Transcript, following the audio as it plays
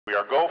We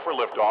are go for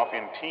liftoff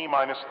in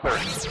T-minus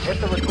 30.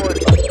 Hit the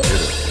record button.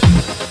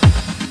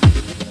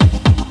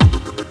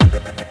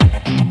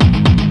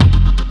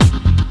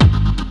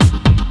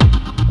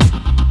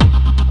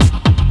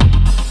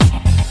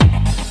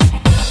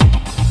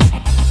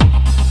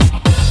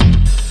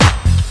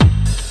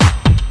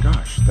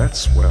 Gosh,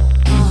 that's swell.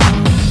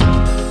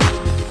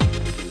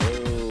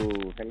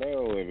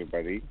 Hello,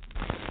 everybody.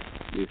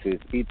 This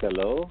is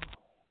Italo,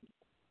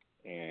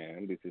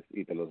 and this is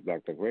Italo's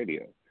Black Talk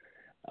Radio.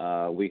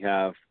 We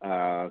have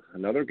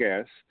another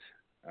guest,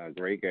 a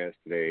great guest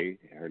today.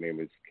 Her name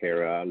is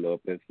Cara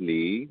Lopez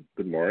Lee.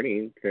 Good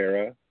morning,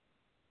 Cara.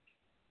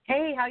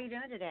 Hey, how are you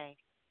doing today?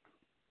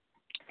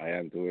 I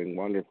am doing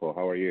wonderful.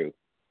 How are you?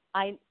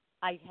 I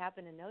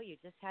happen to know you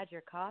just had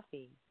your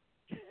coffee.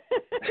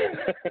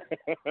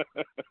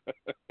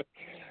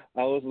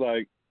 I was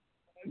like,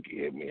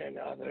 give me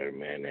another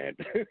minute.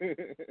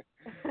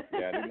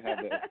 Yeah, I didn't have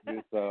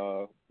this.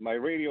 My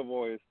radio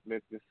voice.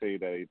 Let's just say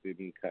that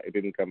it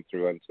didn't come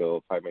through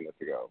until 5 minutes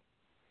ago,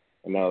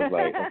 and I was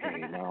like, okay,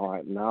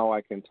 now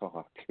I can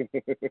talk.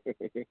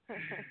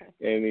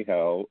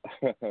 Anyhow,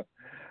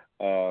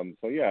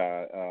 so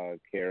yeah,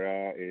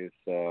 Cara is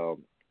a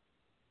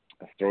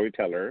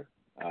storyteller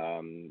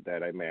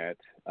that I met.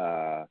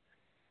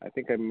 I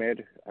think I met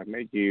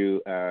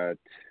you at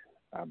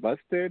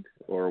Busted,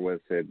 or was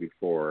it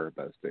before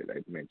Busted?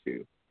 I met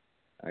you.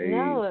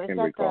 No, it can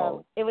was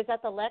recall. it was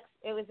at the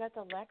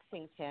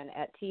Lexington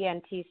at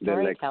TNT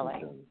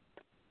Storytelling.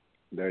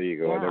 There you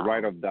go. Yeah. The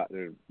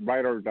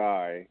Write or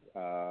Die.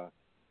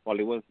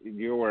 Well,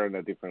 you were in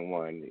a different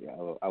one.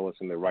 I was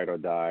in the Write or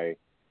Die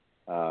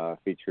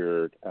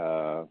featured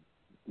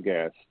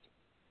guest,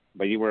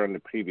 but you were on the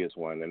previous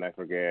one, and I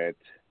forget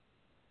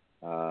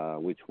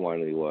which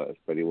one it was.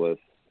 But it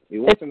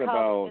wasn't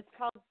about.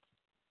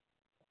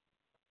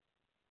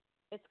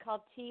 It's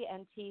called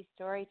TNT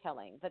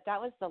Storytelling, but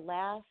that was the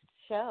last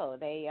show.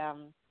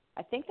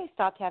 I think they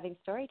stopped having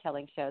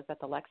storytelling shows at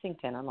the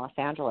Lexington in Los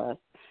Angeles.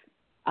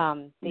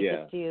 I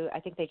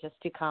think they just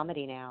do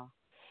comedy now.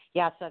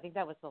 Yeah, so I think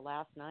that was the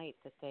last night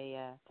that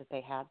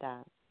they had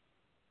that.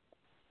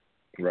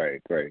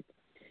 Right.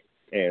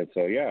 And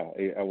so, yeah,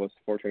 I was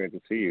fortunate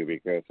to see you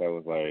because I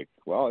was like,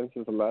 well, this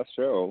is the last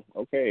show.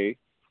 Okay.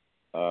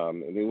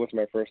 It was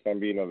my first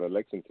time being on the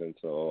Lexington,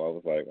 so I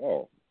was like,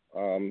 oh.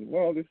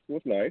 Well, this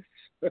was nice.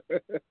 Yeah,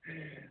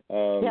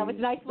 it was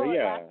nice while it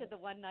lasted the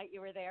one night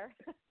you were there.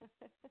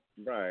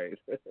 Right.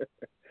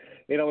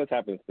 It always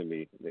happens to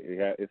me.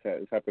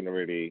 It's happened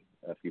already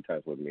a few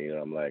times with me. And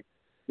I'm like,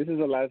 this is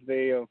the last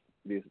day of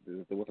this.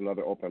 There was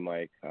another open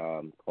mic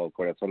called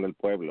Corazón del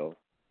Pueblo,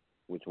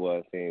 which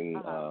was in,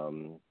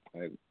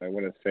 I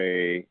want to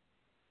say,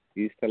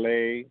 East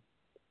L.A.,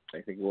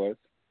 I think it was.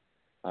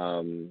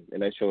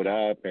 And I showed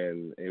up,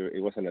 and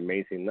it was an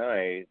amazing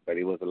night, but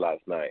it was the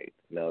last night.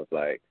 And I was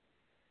like,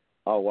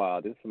 oh,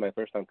 wow, this is my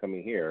first time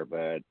coming here,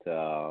 but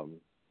that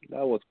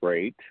was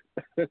great.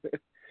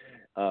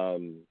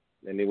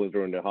 And it was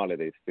during the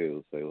holidays,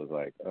 too, so it was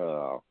like,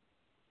 oh.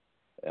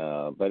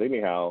 But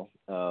anyhow,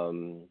 what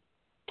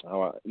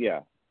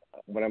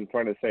I'm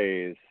trying to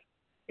say is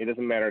it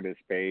doesn't matter the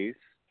space.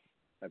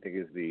 I think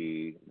is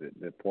the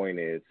point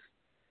is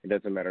it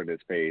doesn't matter the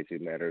space.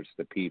 It matters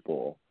the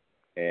people.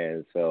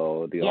 And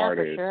so the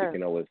artists, for sure. you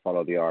can always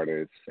follow the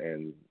artists,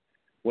 and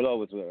we're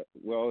always going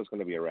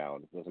to be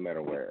around. Doesn't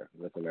matter where,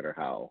 doesn't matter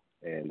how.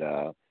 And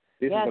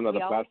this is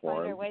another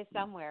platform. We always find our way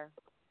somewhere.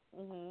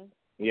 Mhm.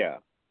 Yeah,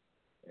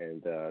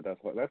 and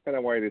that's kind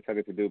of why I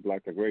decided to do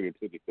Black Talk Radio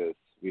too, because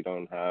we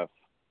don't have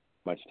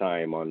much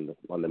time on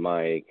the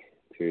mic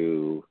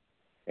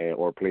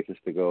or places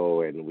to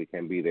go, and we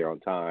can be there on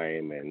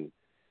time, and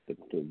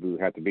we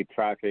have to beat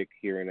traffic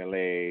here in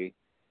LA.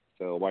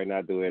 So why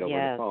not do it over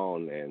the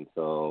phone? And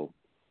so,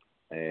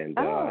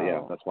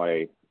 that's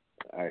why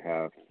I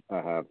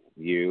have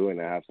you, and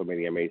I have so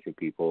many amazing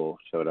people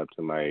showed up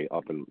to my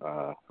open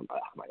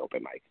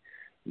mic,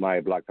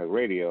 my Black Talk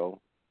Radio,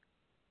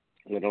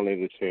 not only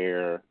to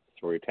share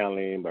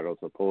storytelling but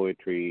also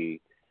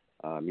poetry,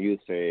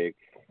 music.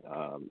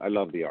 I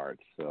love the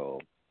arts, so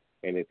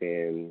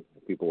anything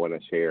people want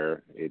to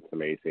share, it's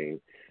amazing.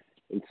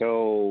 And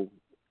so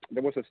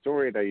there was a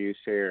story that you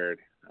shared.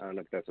 I don't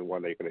know if that's the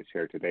one that you're going to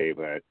share today,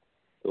 but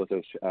there was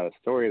a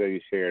story that you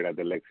shared at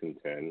the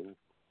Lexington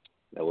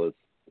that was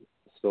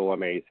so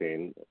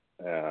amazing.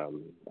 I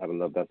don't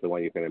know if that's the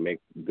one you're going to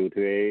do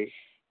today,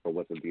 or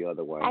was it the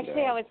other one?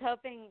 Actually, I was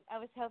hoping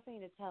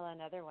to tell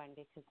another one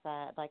because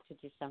I'd like to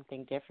do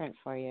something different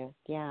for you.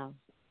 Yeah.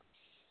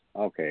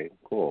 Okay,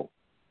 cool.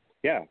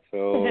 Yeah,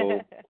 so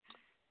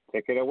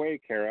take it away,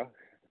 Cara.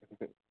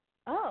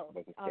 Oh,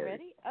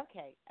 already?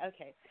 Okay.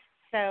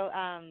 So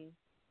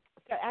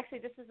actually,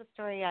 this is a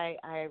story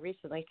I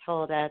recently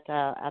told at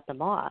the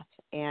Moth,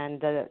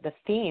 and the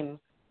theme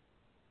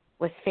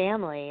was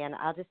family. And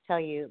I'll just tell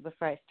you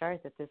before I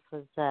start that this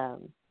is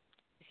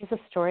a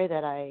story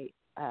that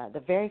the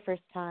very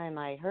first time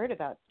I heard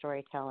about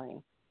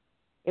storytelling,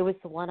 it was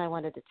the one I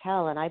wanted to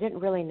tell, and I didn't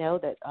really know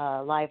that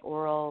live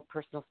oral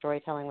personal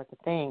storytelling was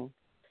a thing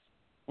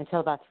until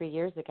about 3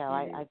 years ago.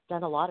 I've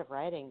done a lot of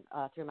writing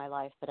through my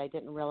life, but I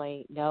didn't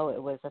really know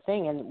it was a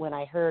thing. And when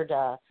I heard,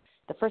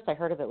 the first I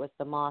heard of it was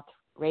the Moth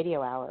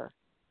radio hour.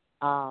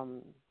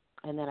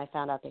 And then I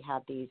found out they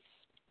had these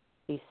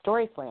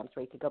story slams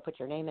where you could go put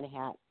your name in a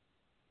hat.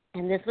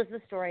 And this was the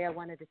story I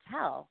wanted to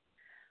tell.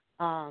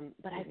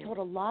 But I've told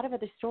a lot of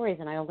other stories,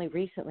 and I only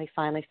recently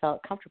finally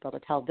felt comfortable to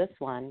tell this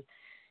one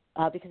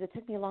because it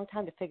took me a long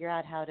time to figure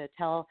out how to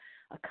tell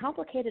a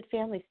complicated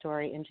family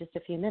story in just a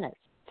few minutes.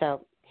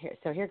 So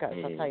here goes.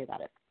 I'll tell you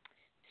about it.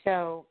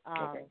 So,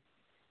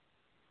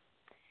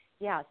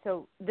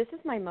 so this is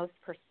my most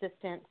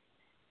persistent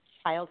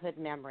childhood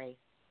memory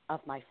of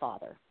my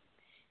father.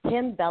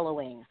 Him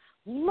bellowing,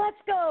 "Let's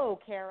go,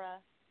 Cara,"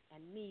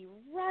 and me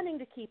running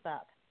to keep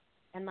up,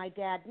 and my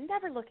dad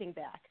never looking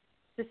back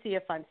to see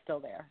if I'm still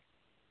there.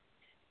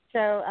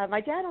 So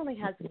my dad only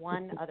has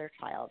one other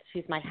child.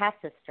 She's my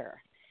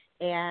half-sister,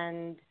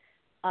 and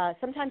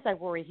sometimes I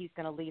worry he's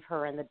going to leave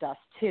her in the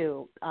dust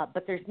too,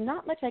 but there's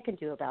not much I can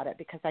do about it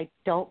because I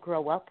don't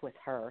grow up with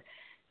her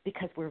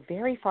because we're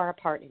very far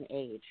apart in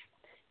age.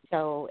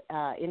 So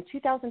in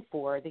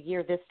 2004, the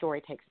year this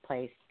story takes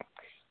place,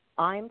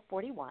 I'm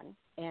 41,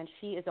 and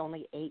she is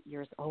only 8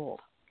 years old.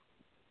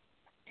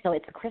 So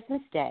it's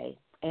Christmas Day,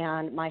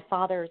 and my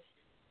father's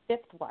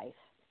fifth wife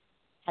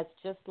has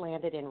just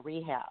landed in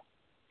rehab.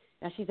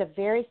 Now, she's a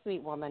very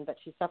sweet woman, but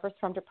she suffers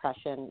from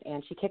depression,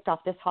 and she kicked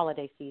off this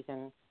holiday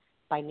season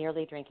by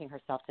nearly drinking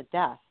herself to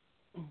death.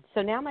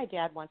 So now my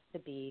dad wants to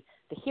be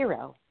the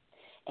hero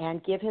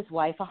and give his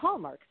wife a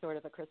Hallmark sort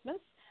of a Christmas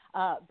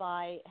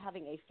by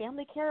having a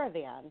family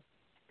caravan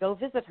go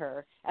visit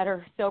her at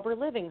her sober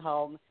living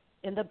home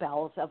in the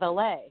bowels of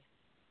L.A.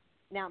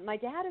 Now, my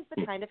dad is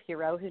the kind of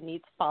hero who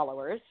needs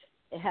followers,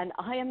 and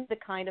I am the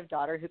kind of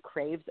daughter who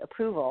craves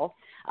approval.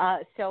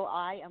 So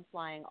I am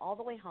flying all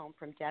the way home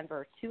from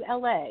Denver to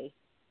L.A.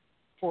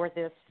 for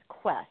this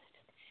quest,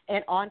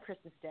 and on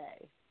Christmas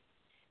Day.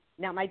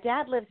 Now, my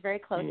dad lives very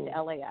close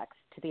to LAX,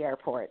 to the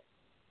airport,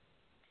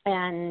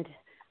 and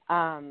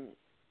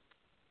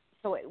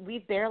so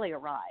we've barely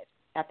arrived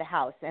at the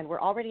house, and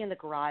we're already in the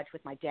garage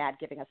with my dad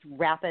giving us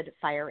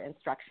rapid-fire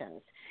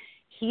instructions.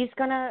 He's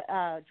going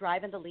to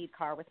drive in the lead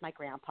car with my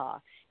grandpa,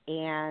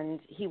 and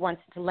he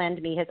wants to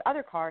lend me his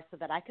other car so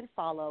that I can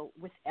follow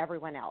with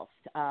everyone else,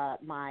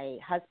 my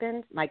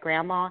husband, my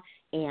grandma,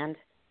 and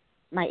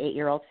my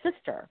 8-year-old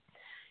sister.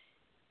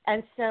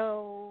 And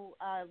so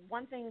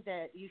one thing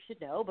that you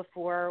should know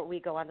before we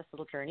go on this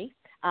little journey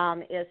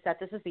is that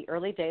this is the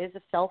early days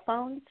of cell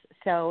phones,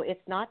 so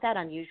it's not that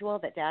unusual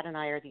that Dad and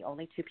I are the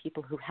only two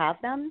people who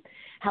have them.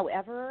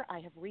 However, I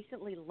have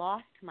recently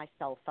lost my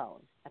cell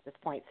phone at this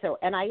point,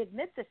 and I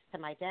admit this to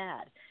my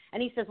dad,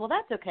 and he says, well,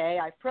 that's okay.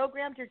 I've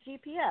programmed your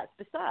GPS.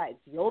 Besides,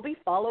 you'll be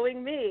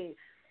following me.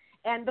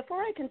 And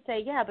before I can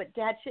say, yeah, but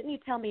Dad, shouldn't you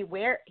tell me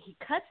where, he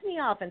cuts me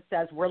off and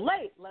says, we're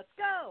late, let's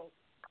go.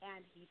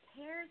 And he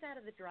tears out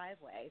of the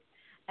driveway,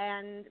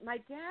 and my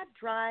dad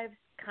drives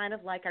kind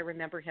of like I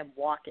remember him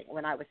walking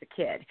when I was a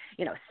kid,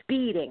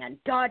 speeding and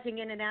dodging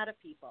in and out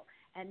of people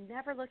and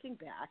never looking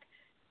back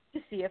to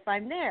see if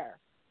I'm there.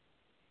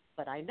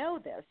 But I know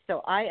this,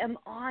 so I am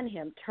on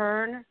him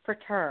turn for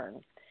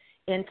turn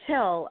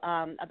until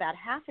about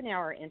half an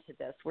hour into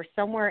this, we're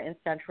somewhere in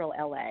central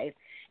L.A.,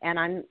 and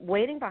I'm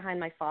waiting behind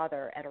my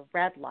father at a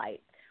red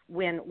light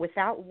when,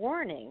 without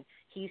warning,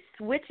 he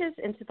switches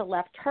into the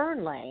left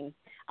turn lane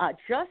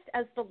just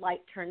as the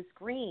light turns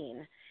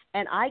green,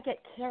 and I get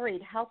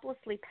carried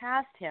helplessly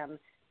past him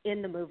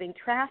in the moving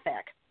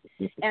traffic.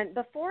 And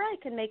before I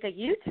can make a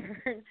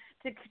U-turn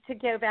to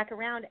go back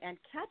around and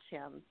catch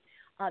him,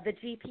 the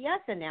GPS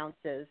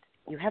announces,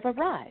 you have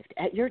arrived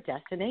at your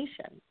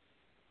destination.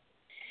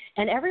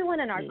 And everyone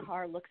in our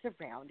car looks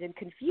around in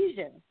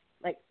confusion,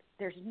 like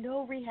there's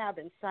no rehab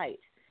in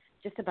sight,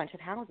 just a bunch of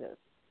houses.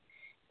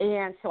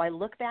 And so I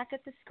look back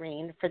at the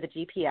screen for the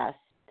GPS,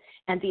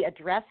 and the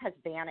address has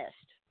vanished.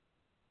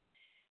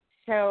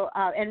 So,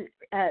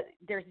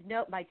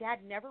 my dad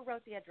never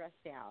wrote the address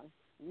down,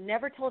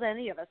 never told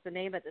any of us the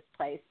name of this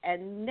place,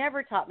 and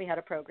never taught me how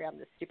to program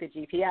this stupid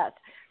GPS.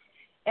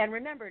 And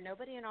remember,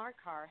 nobody in our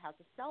car has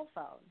a cell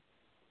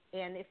phone.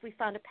 And if we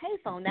found a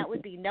payphone, that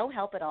would be no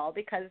help at all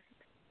because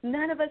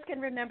none of us can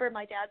remember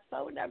my dad's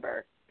phone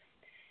number.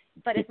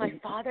 But if my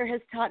father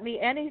has taught me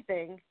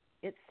anything,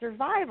 it's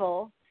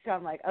survival. So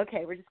I'm like,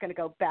 okay, we're just going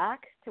to go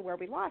back to where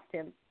we lost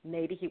him.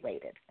 Maybe he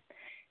waited.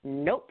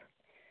 Nope.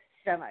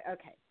 So I'm like,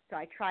 okay. So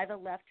I try the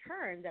left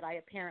turn that I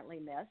apparently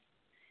missed,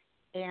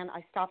 and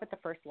I stop at the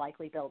first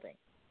likely building,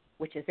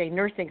 which is a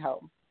nursing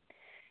home.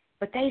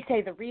 But they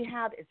say the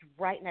rehab is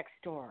right next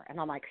door. And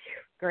I'm like,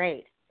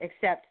 great,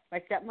 except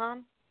my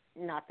stepmom,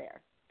 not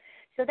there.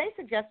 So they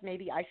suggest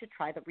maybe I should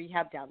try the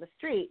rehab down the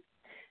street.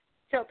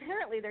 So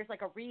apparently there's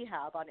like a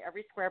rehab on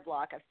every square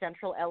block of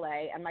central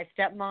L.A., and my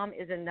stepmom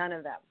is in none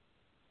of them.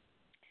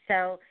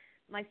 So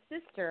my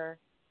sister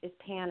is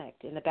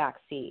panicked in the back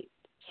seat.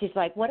 She's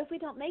like, what if we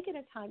don't make it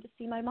in time to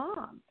see my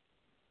mom?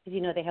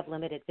 Because, they have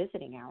limited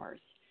visiting hours.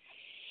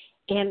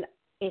 And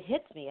it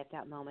hits me at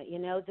that moment.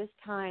 This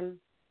time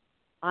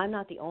I'm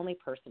not the only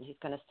person who's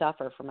going to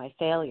suffer from my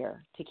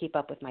failure to keep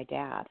up with my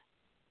dad.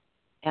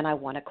 And I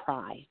want to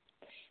cry.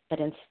 But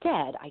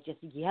instead, I just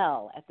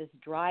yell at this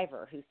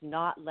driver who's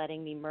not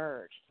letting me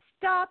merge.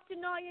 Stop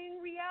denying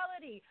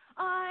reality.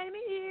 I'm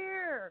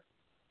here.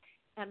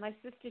 And my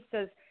sister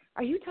says,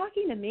 are you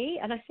talking to me?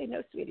 And I say,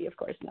 no, sweetie, of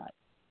course not.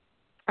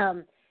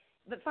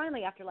 But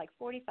finally, after like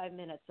 45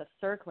 minutes of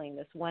circling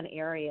this one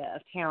area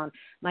of town,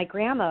 my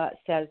grandma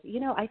says,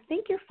 I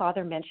think your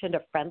father mentioned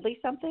a friendly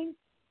something.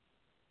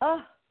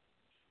 Oh,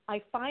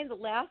 I find the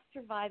last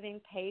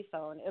surviving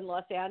payphone in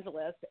Los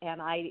Angeles,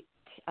 and I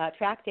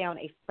track down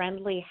a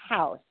friendly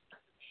house.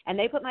 And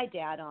they put my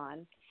dad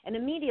on, and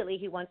immediately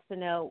he wants to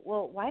know,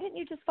 well, why didn't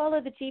you just follow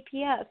the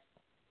GPS?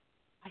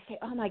 I say,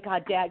 oh, my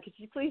God, Dad, could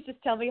you please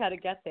just tell me how to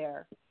get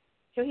there?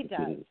 So he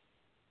does.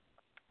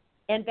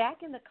 And back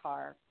in the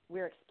car,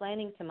 we're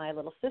explaining to my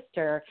little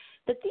sister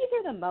that these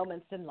are the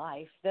moments in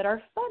life that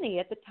are funny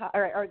at the time,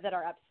 or that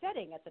are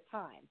upsetting at the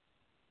time,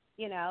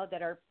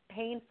 that are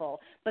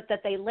painful, but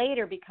that they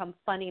later become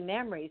funny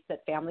memories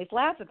that families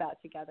laugh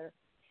about together.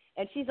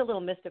 And she's a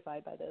little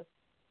mystified by this.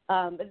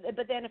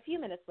 But then a few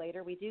minutes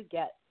later, we do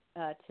get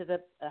to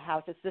the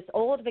house. It's this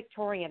old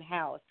Victorian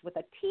house with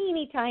a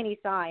teeny tiny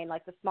sign,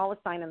 like the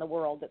smallest sign in the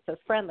world, that says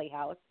friendly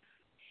house.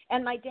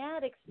 And my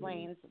dad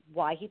explains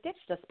why he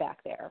ditched us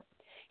back there.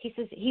 He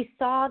says he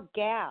saw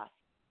gas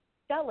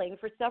selling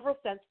for several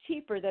cents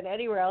cheaper than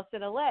anywhere else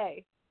in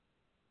L.A.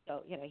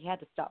 So, he had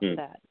to stop for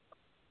that.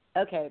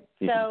 Okay,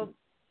 so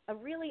a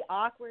really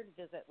awkward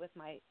visit with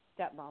my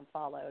stepmom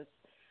follows.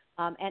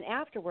 And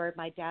afterward,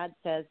 my dad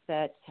says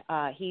that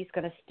he's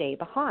going to stay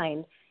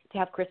behind to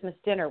have Christmas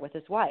dinner with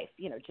his wife,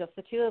 just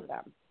the two of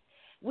them,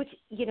 which,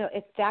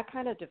 it's that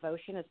kind of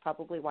devotion is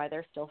probably why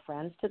they're still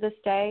friends to this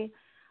day,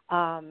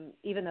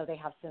 even though they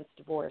have since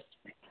divorced.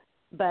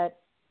 But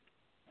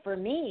for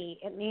me,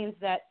 it means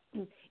that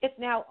it's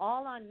now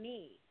all on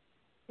me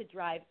to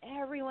drive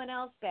everyone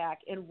else back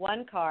in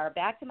one car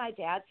back to my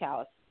dad's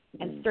house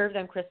and serve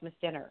them Christmas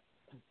dinner.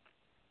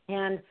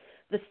 And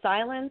the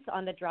silence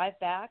on the drive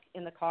back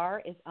in the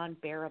car is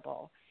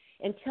unbearable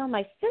until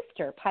my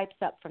sister pipes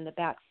up from the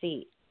back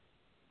seat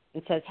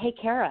and says, hey,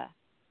 Cara.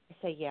 I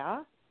say,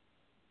 yeah?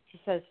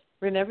 She says,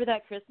 remember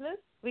that Christmas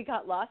we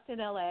got lost in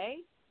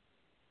L.A.?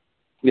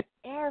 Yeah.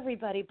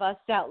 Everybody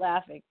busts out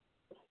laughing.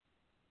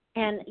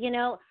 And,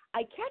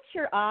 I catch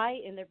her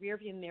eye in the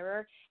rearview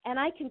mirror, and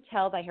I can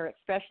tell by her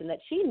expression that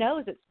she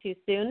knows it's too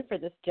soon for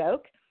this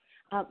joke,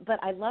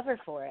 but I love her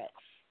for it.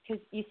 Because,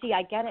 you see,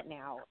 I get it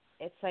now.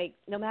 It's like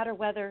no matter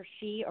whether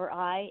she or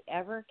I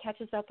ever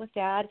catches up with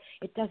Dad,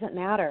 it doesn't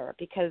matter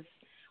because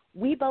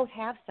we both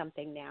have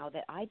something now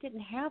that I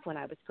didn't have when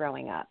I was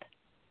growing up,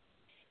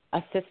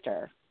 a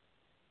sister.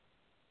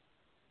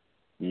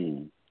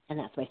 And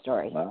that's my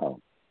story.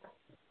 Wow.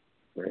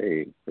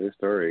 Great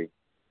story.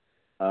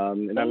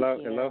 And I love,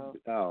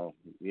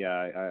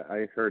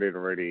 I heard it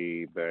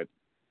already, but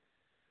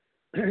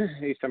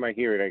each time I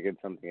hear it, I get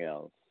something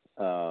else.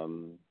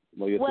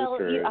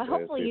 Sister.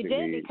 Hopefully you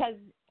did because,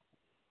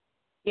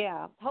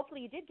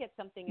 hopefully you did get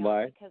something else.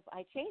 Why? Because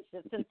I changed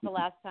it since the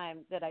last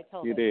time that I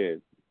told it. You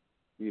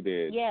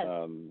did. Yes.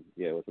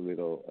 It was a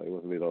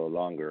little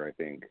longer, I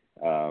think.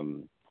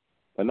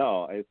 But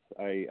no,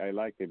 I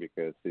like it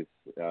because it's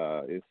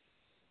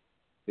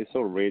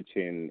so rich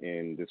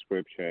in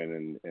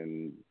description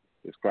and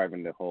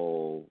describing the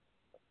whole,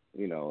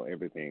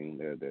 everything.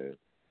 The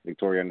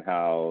Victorian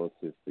house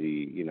is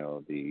the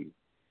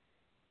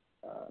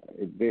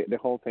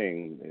whole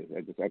thing.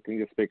 I can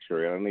just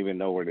picture it. I don't even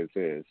know where this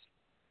is,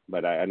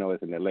 but I know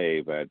it's in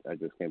L.A. But I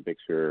just can't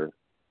picture,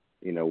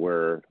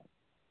 where.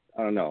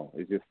 I don't know.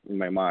 It's just in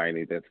my mind.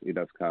 It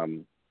does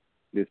come.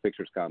 These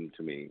pictures come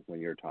to me when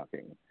you're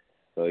talking.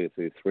 So it's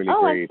really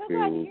great I'm so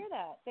glad to hear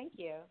that. Thank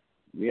you.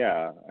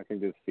 Yeah, I can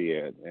just see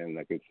it, and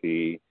I can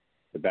see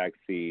the back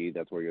seat.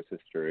 That's where your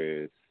sister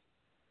is.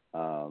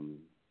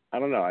 I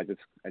don't know. I just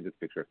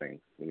picture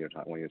things when you're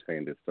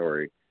saying this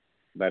story.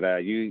 But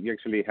you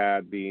actually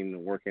had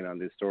been working on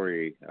this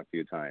story a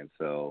few times.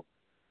 So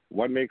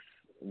what makes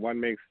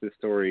this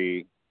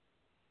story?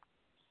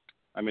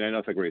 I mean, I know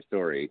it's a great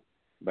story,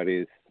 but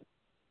I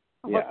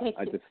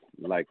just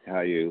like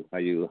how you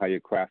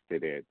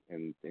crafted it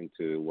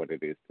into what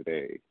it is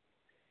today.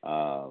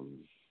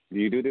 Do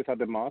you do this at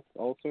the Moth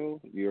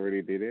also? You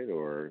already did it,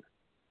 or?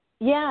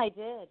 Yeah, I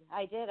did.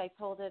 I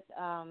told it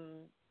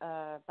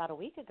about a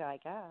week ago, I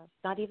guess.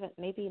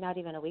 Maybe not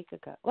even a week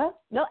ago. Well,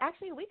 no,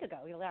 actually a week ago.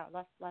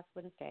 Last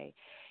Wednesday.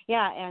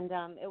 Yeah, and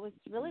it was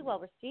really well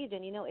received.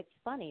 And it's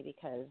funny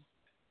because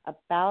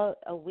about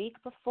a week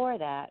before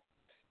that,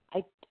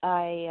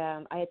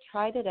 I had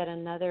tried it at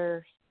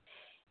another.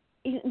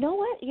 You know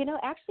what?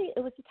 Actually,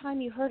 it was the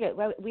time you heard it.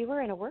 We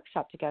were in a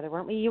workshop together,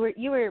 weren't we? You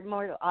were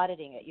more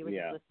auditing it. You were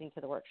just listening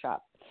to the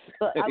workshop.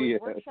 But I was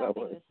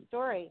workshopping this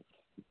story.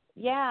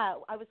 Yeah,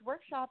 I was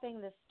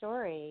workshopping this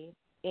story,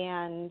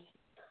 and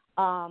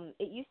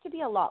it used to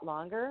be a lot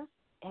longer,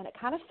 and it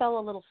kind of fell a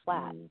little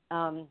flat.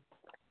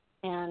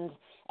 And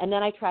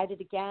then I tried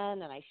it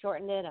again, and I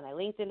shortened it, and I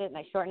lengthened it, and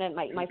I shortened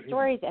it. My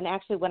stories, and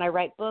actually when I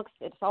write books,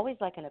 it's always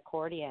like an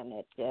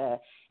accordion. It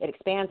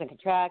expands and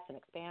contracts and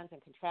expands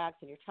and contracts,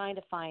 and you're trying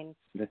to find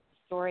the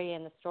story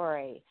in the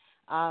story.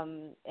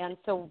 And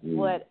so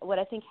what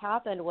I think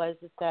happened was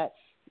is that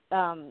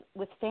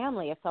with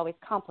family, it's always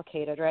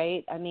complicated,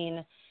 right? I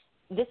mean,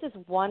 this is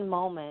one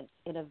moment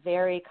in a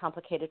very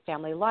complicated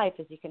family life,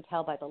 as you can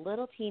tell by the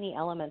little teeny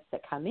elements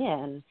that come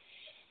in.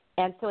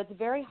 And so it's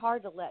very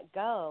hard to let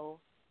go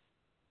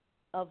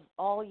of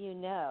all you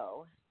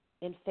know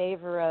in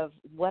favor of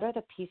what are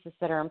the pieces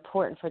that are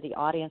important for the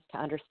audience to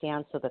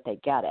understand so that they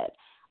get it.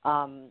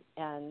 And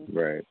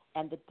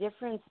the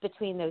difference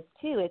between those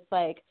two, it's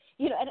like,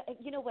 you know, and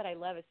you know what I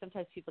love is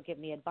sometimes people give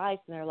me advice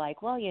and they're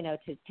like, well, you know,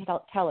 to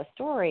tell a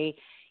story,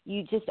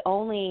 you just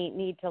only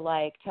need to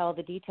like tell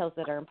the details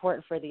that are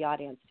important for the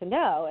audience to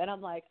know. And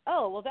I'm like,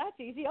 oh, well, that's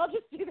easy. I'll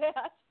just do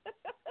that.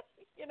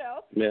 You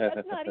know,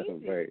 that's not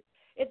easy. Right.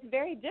 It's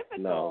very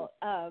difficult.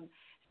 No.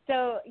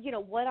 So, you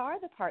know, what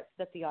are the parts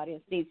that the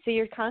audience needs? So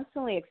you're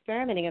constantly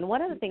experimenting. And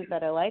one of the things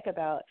that I like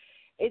about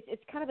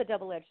it's kind of a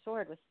double-edged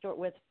sword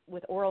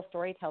with oral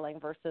storytelling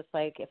versus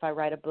like if I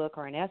write a book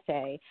or an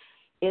essay,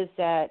 is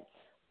that,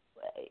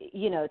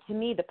 you know, to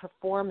me the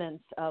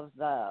performance of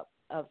the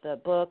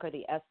book or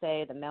the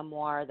essay, the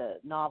memoir, the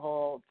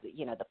novel,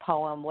 you know, the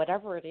poem,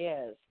 whatever it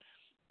is,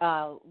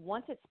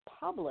 once it's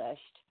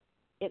published,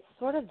 it's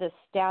sort of this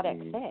static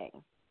thing.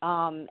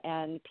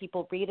 And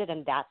people read it,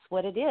 and that's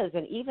what it is.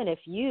 And even if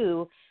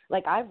you,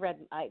 like I've read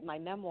my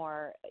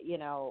memoir, you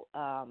know,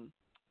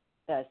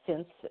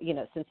 since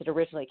it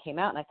originally came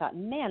out, and I thought,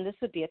 man, this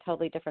would be a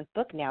totally different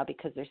book now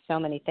because there's so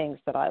many things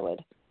that I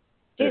would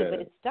do, but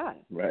it's done.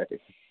 Right.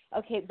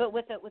 Okay, but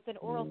with an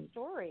oral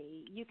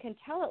story, you can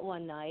tell it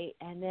one night,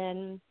 and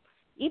then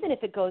even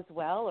if it goes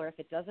well or if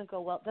it doesn't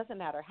go well, it doesn't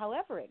matter.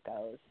 However it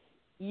goes,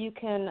 you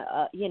can,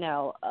 you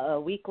know, a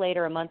week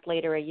later, a month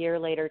later, a year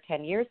later,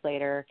 10 years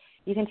later,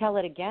 you can tell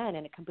it again,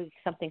 and it can be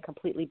something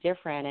completely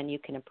different, and you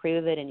can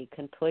improve it, and you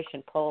can push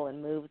and pull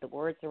and move the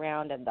words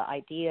around and the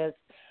ideas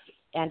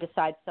and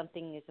decide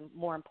something is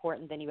more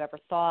important than you ever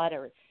thought,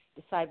 or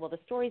decide, well, the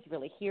story's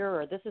really here,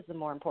 or this is the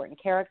more important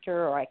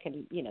character, or I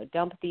can, you know,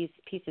 dump these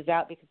pieces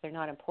out because they're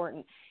not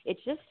important. It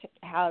just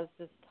has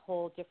this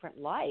whole different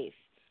life.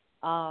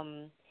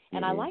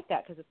 And I like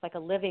that because it's like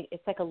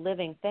a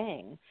living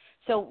thing.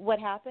 So what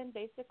happened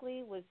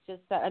basically was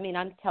just that, I mean,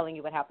 I'm telling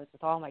you what happens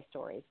with all my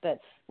stories, but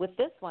with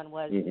this one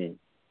was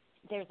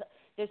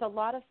there's a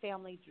lot of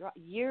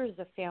years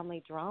of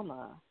family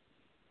drama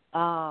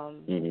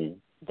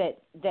that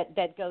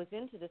goes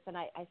into this, and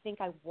I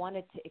think I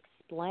wanted to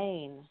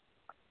explain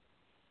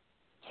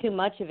too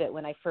much of it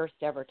when I first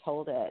ever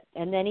told it.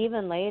 And then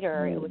even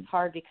later, it was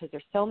hard because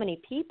there's so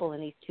many people in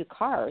these two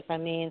cars. I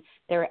mean,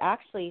 there are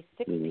actually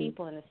 6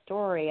 people in the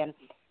story, and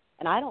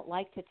I don't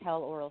like to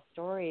tell oral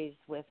stories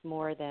with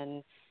more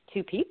than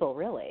 2 people,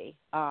 really.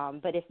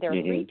 But if there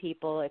are 3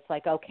 people, it's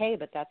like, okay,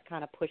 but that's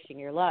kind of pushing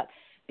your luck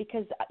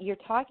because you're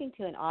talking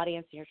to an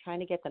audience and you're trying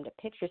to get them to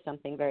picture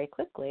something very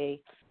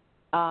quickly.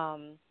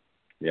 And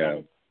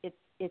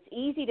it's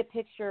easy to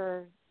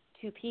picture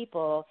 2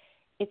 people.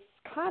 It's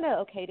kind of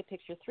okay to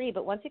picture 3,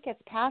 but once it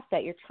gets past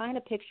that, you're trying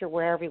to picture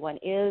where everyone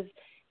is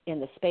in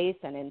the space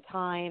and in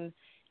time,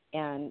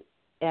 and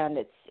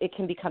it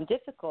can become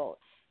difficult.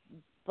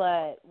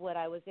 But what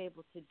I was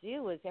able to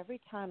do was every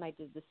time I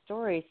did the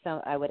story,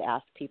 so I would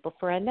ask people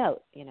for a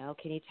note. You know,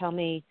 can you tell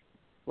me,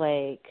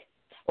 like,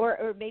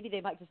 or maybe they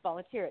might just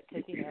volunteer it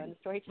because, you know, in the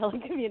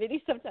storytelling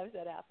community, sometimes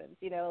that happens.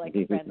 You know, like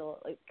a friend will,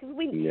 because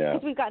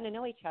we've gotten to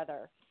know each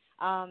other.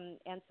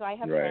 And so I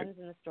have friends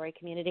in the story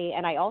community,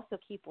 and I also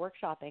keep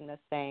workshopping this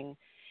thing.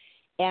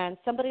 And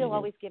somebody will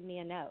always give me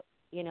a note,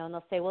 you know, and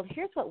they'll say, well,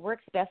 here's what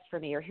works best for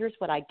me, or here's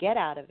what I get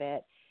out of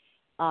it.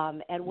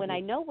 And when I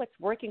know what's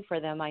working for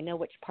them, I know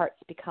which parts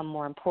become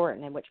more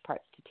important and which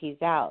parts to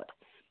tease out.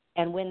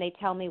 And when they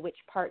tell me which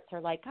parts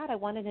are like, God, I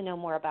wanted to know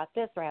more about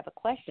this, or I have a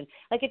question.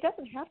 Like, it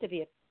doesn't have to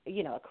be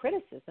a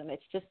criticism.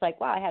 It's just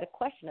like, wow, I had a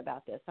question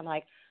about this. I'm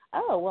like,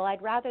 oh, well,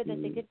 I'd rather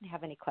that they didn't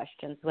have any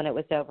questions when it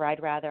was over.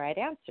 I'd rather I'd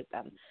answered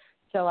them.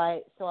 So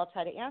I'll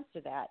try to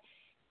answer that.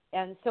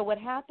 And so what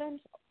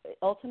happened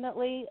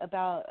ultimately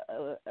about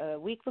a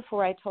week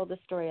before I told the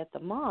story at the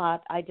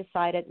Moth, I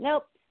decided,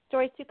 nope,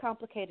 story's too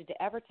complicated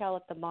to ever tell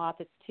at the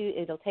Moth.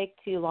 It'll take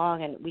too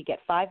long, and we get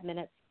 5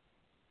 minutes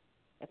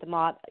at the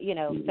Moth, you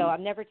know, so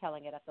I'm never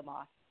telling it at the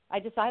Moth. I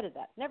decided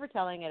that. Never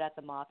telling it at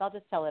the Moth. I'll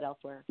just tell it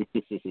elsewhere.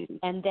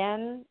 And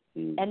then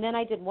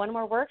I did one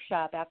more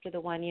workshop after the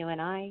one you and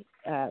I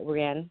were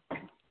in.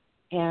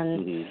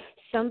 And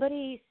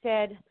somebody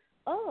said,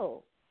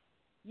 oh,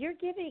 you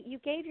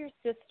gave your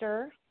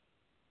sister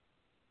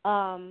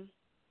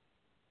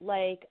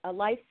like a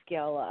life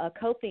skill, a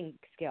coping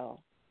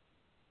skill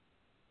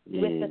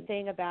with the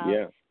thing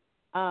about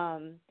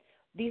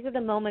these are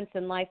the moments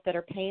in life that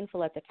are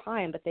painful at the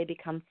time, but they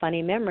become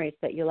funny memories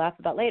that you laugh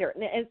about later.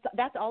 And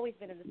that's always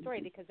been in the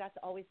story, because that's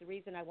always the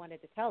reason I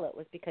wanted to tell it,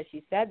 was because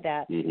she said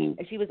that. Mm-hmm.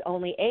 And she was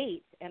only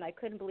 8, and I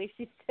couldn't believe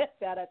she said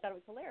that. I thought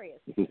it was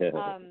hilarious.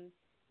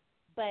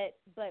 But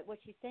what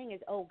she's saying is,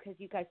 because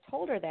you guys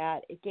told her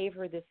that, it gave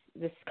her this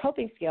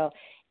coping skill,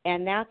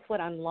 and that's what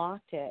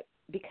unlocked it,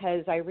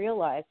 because I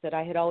realized that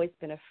I had always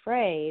been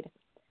afraid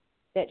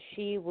that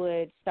she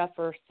would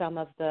suffer some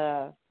of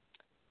the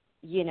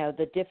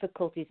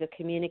difficulties of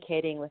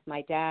communicating with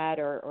my dad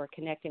or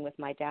connecting with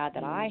my dad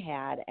that I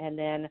had. And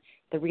then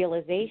the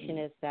realization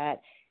is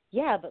that,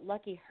 yeah, but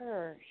lucky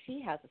her,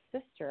 she has a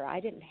sister. I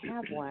didn't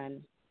have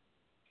one.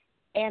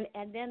 And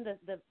then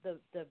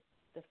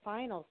the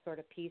final sort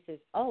of piece is,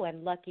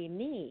 and lucky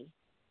me,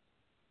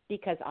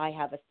 because I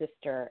have a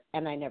sister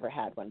and I never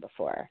had one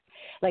before.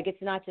 Like,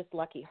 it's not just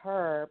lucky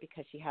her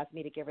because she has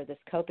me to give her this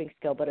coping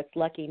skill, but it's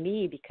lucky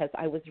me because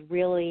I was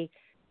really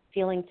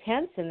feeling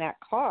tense in that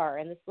car,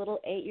 and this little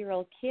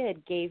 8-year-old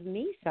kid gave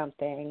me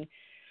something,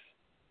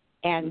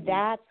 and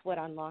that's what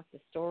unlocked the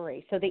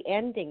story. So the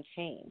ending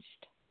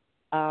changed.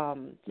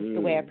 Just the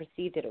way I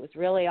perceived it. It's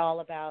really all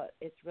about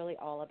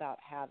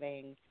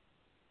having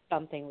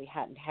something we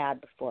hadn't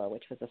had before,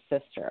 which was a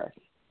sister,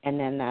 and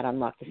then that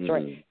unlocked the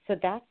story. So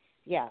that's,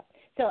 yeah.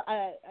 So,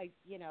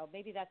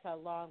 maybe that's a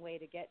long way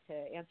to get to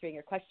answering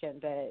your question,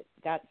 but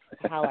that's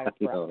how I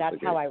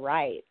how I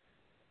write.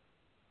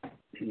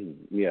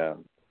 Yeah,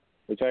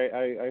 which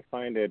I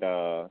find it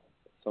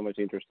so much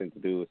interesting to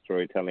do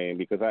storytelling,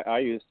 because I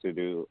used to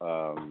do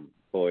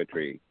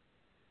poetry.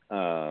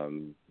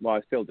 Well,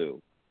 I still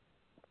do,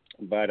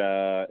 but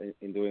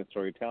in doing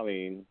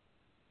storytelling,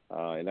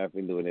 and I've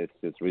been doing this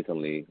just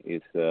recently,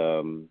 is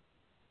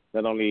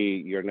not only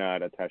you're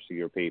not attached to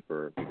your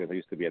paper, because I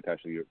used to be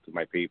attached to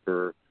my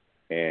paper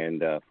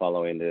and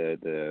following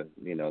the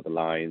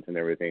lines and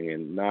everything,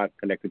 and not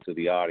connected to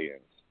the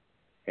audience.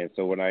 And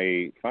so when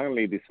I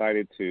finally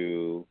decided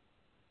to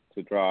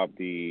drop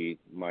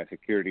my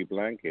security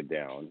blanket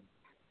down,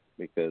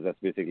 because that's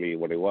basically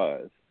what it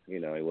was,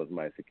 it was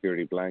my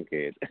security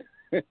blanket.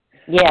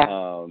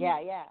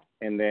 Yeah.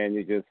 And then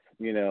you just,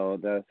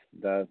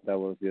 that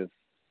was just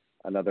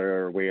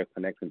another way of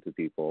connecting to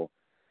people.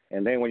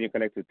 And then when you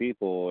connect with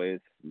people,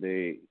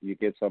 you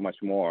get so much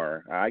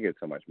more. I get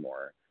so much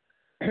more,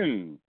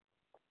 and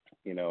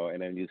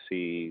then you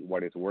see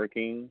what is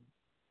working,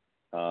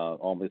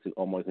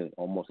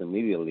 almost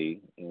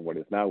immediately, and what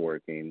is not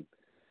working.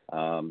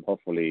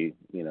 Hopefully,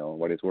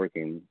 what is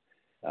working.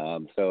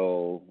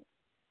 So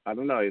I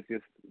don't know. It's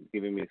just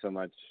giving me so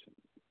much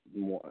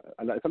more.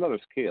 It's another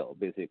skill,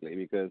 basically,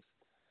 because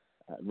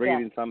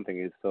reading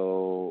something is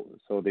so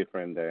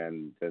different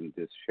than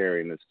just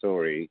sharing a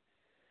story.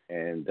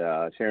 And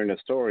sharing a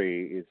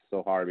story is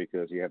so hard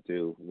because you have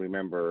to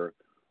remember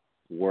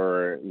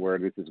where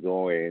this is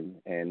going,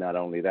 and not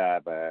only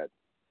that, but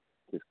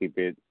just keep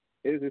it.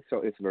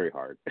 It's very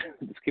hard.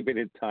 Just keeping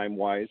it time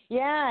wise.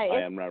 Yeah,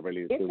 I am not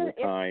really good with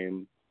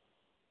time.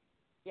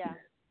 Yeah,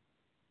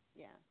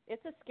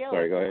 it's a skill.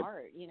 Sorry, go ahead.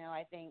 Art.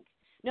 I think.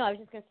 No, I was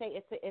just going to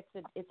say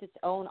it's its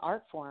own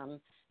art form,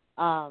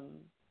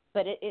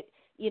 but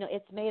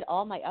it's made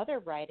all my other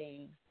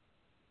writing,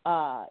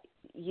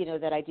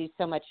 that I do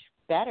so much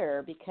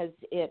better, because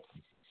it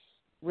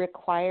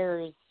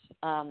requires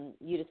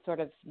you to sort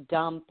of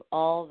dump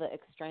all the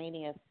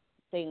extraneous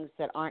things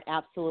that aren't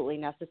absolutely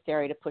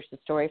necessary to push the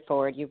story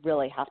forward. You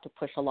really have to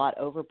push a lot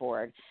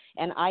overboard.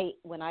 And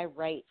when I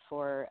write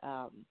for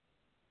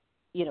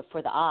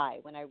for the eye,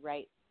 when I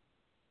write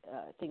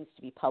things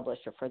to be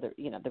published, or for the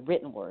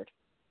written word,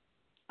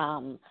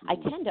 I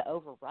tend to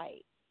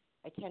overwrite.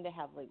 I tend to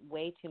have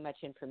way too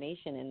much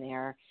information in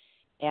there,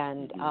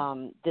 and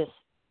this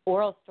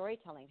oral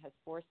storytelling has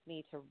forced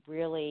me to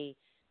really,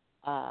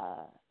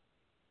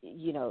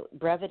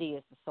 brevity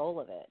is the soul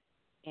of it,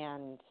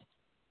 and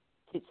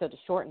to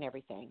shorten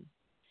everything.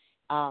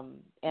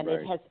 And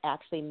it has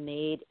actually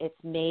made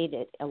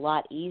it a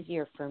lot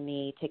easier for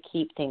me to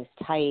keep things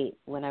tight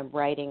when I'm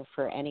writing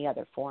for any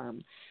other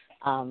form.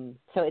 So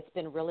it's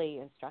been really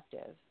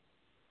instructive.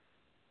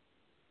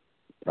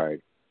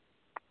 Right.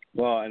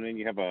 Well, and then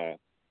you have a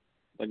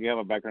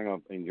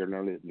background in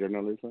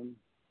journalism.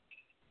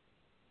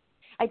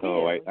 I do.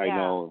 So I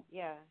know.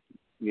 Yeah.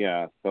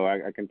 Yeah. So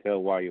I can tell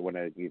why you want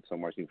to give so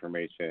much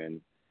information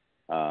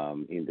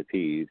in the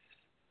piece.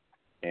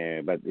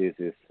 But this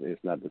is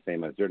not the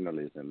same as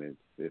journalism.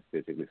 It's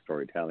basically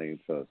storytelling.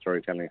 So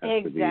storytelling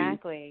has to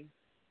be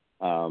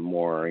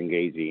more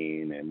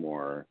engaging and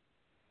more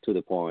to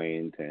the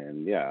point.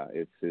 And yeah,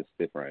 it's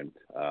different.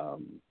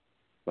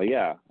 But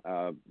yeah,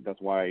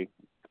 that's why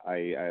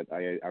I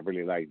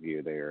really liked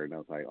you there. And I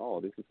was like,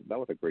 that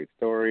was a great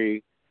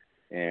story.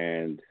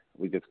 And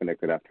we just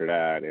connected after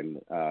that.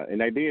 And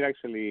I did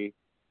actually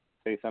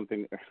say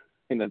something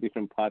in a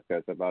different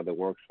podcast about the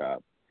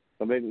workshop.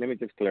 So let me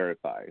just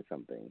clarify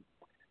something,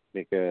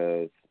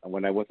 because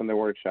when I was in the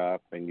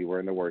workshop and you were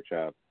in the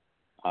workshop,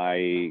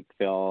 I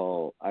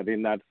did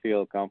not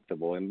feel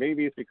comfortable, and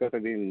maybe it's because I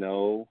didn't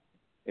know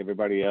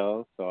everybody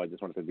else, so I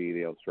just wanted to be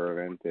the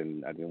observant,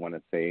 and I didn't want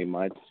to say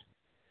much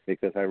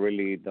because I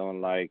really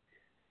don't like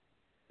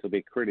to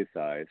be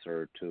criticized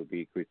or to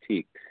be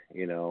critiqued,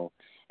 you know.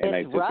 And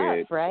it's I took rough,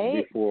 it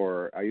right?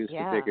 before. I used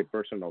to take it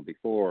personal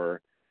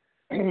before,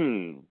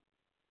 and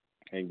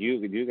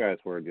you guys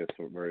were just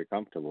very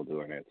comfortable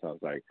doing it. So I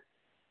was like,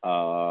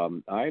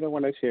 I don't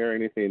want to share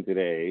anything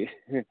today,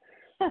 but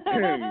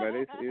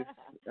it's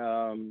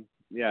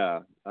yeah.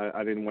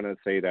 I didn't want to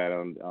say that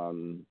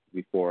on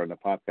before on the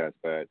podcast,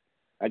 but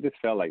I just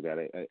felt like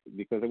that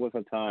because it was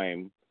a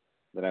time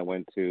that I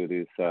went to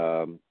this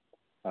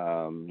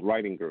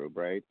writing group,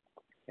 right?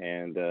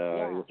 And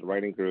it was a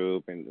writing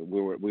group, and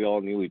we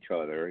all knew each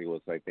other. It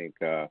was, I think,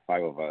 5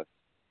 of us,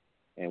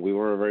 and we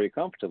were very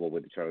comfortable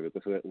with each other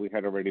because we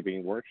had already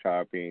been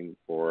workshopping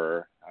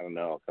for, I don't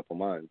know, a couple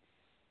months.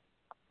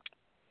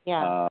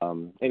 Yeah.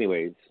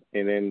 Anyways,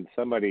 and then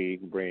somebody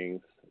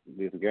brings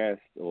this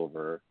guest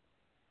over,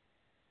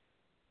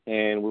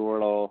 and we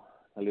were all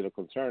a little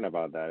concerned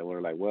about that. And we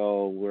were like,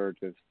 well, we're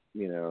just,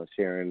 you know,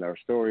 sharing our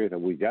stories that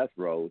we just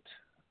wrote,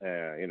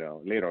 you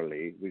know,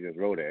 literally, we just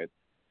wrote it.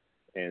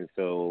 And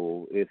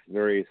so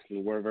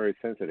we're very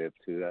sensitive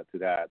to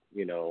that,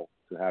 you know,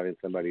 to having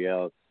somebody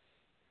else.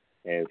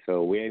 And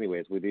so we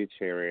did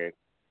share it,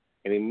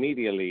 and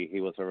immediately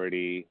he was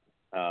already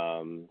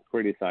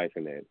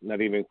criticizing it, not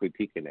even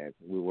critiquing it.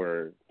 We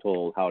were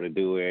told how to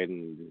do it,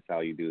 and this is how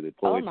you do the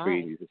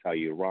poetry, and this is how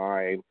you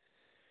rhyme.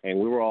 And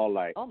we were all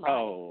like,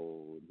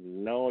 oh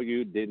no,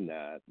 you did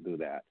not do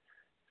that.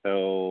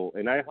 So,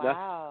 and I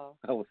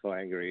was so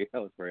angry. I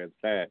was very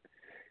upset.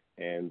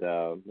 And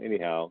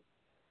anyhow,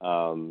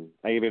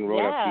 I even wrote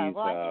a piece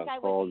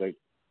called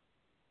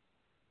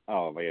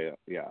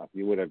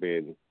you would have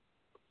been.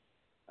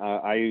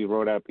 I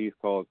wrote a piece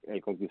called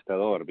El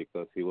Conquistador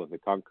because he was the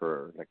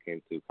conqueror that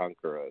came to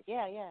conquer us.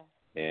 Yeah, yeah.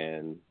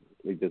 And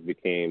it just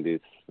became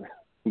this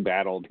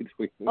battle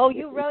between. Oh,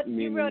 you wrote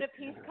a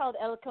piece called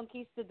El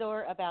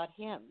Conquistador about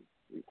him.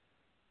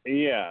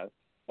 Yeah.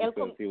 El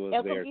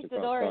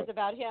Conquistador is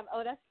about him.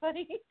 Oh, that's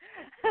funny.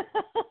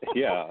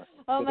 Yeah.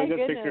 Oh my I just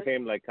goodness. picture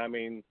him like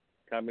coming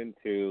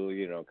to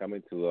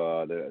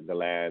the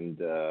land,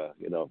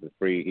 you know, the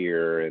free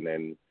here, and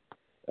then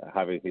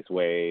having his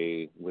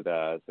way with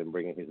us and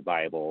bringing his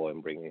Bible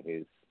and bringing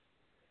his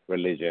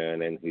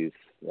religion and his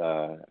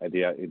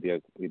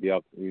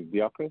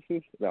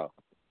idiocracies. No,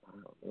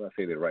 I'm not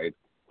saying it right.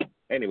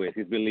 Anyways,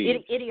 his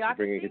beliefs.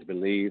 Bringing his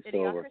beliefs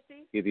over.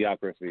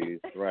 Idiocracies,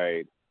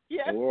 right.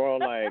 Yeah. And we're all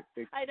like,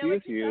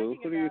 excuse you,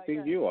 who do you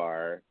think you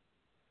are?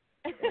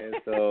 And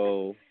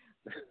so,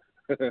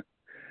 but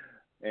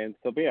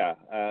yeah,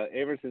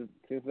 ever since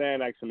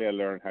then, actually, I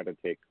learned how to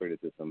take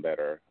criticism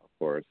better, of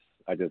course.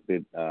 I just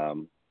did,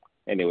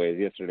 anyways,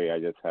 yesterday I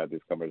just had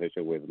this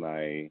conversation with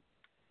my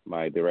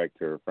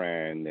director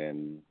friend,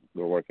 and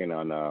we're working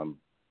on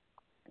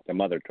the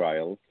mother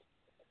trials.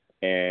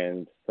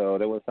 And so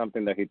there was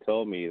something that he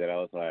told me that I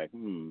was like,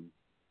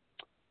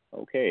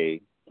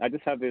 okay. I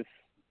just have this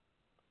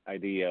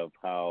idea of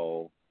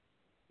how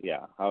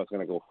it's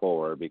going to go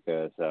forward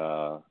because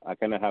I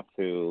kind of have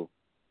to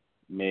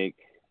make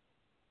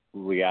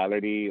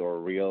reality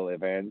or real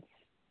events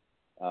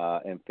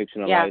and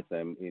fictionalize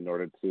them in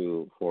order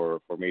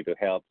for me to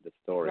help the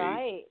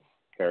story,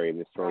 carry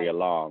the story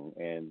along.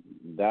 And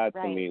that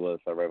to me was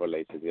a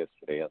revelation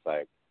yesterday. I was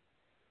like,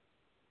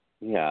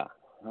 yeah,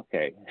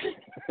 okay.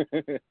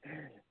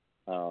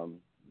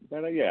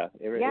 But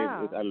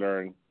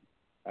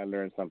I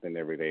learned something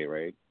every day,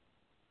 right?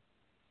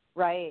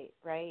 Right.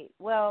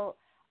 Well,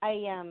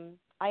 I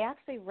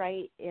actually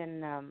write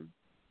in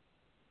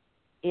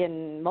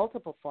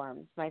multiple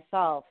forms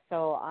myself.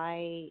 So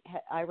I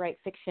write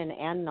fiction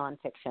and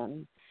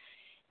nonfiction.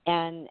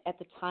 And at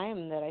the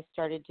time that I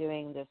started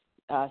doing this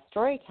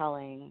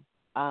storytelling,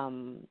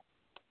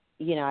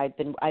 you know,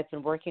 I've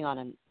been working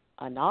on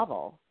a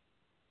novel,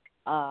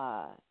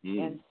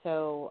 and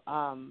so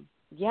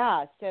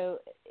so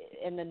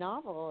and the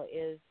novel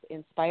is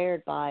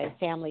inspired by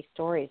family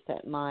stories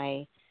that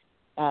my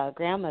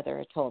grandmother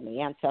had told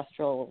me,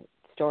 ancestral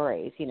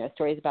stories, you know,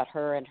 stories about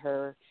her and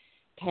her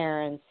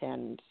parents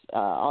and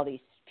all these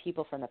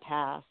people from the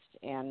past.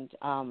 And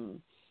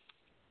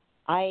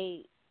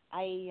I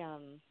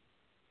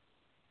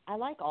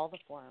like all the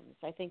forms.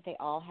 I think they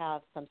all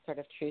have some sort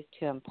of truth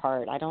to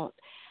impart.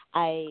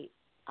 I'm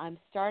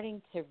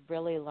starting to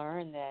really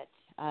learn that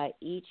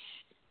each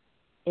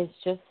is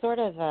just sort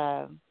of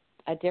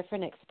a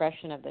different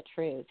expression of the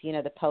truth. You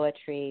know, the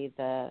poetry,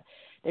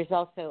 there's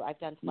also, I've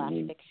done flash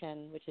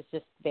fiction, which is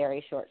just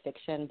very short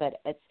fiction, but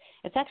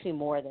it's actually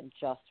more than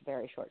just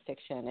very short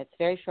fiction. It's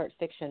very short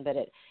fiction, but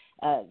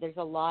there's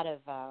a lot of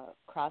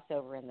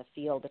crossover in the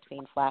field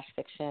between flash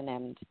fiction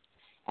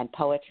and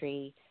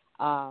poetry.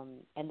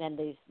 And then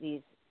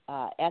these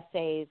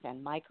essays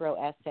and micro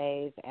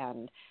essays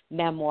and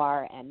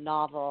memoir and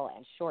novel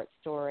and short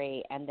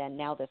story, and then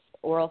now this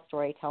oral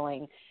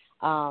storytelling.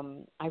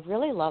 I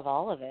really love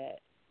all of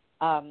it.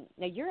 Now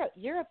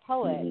you're a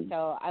poet,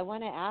 so I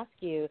want to ask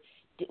you,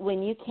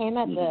 when you came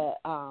at the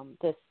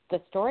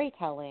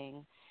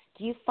storytelling,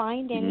 do you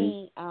find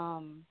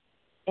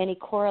any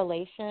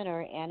correlation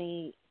or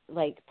any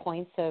like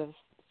points of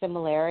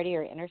similarity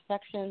or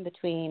intersection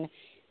between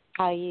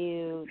how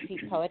you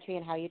treat poetry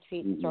and how you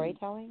treat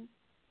storytelling?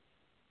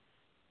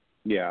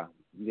 Yeah.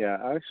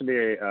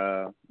 Actually,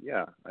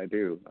 I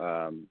do.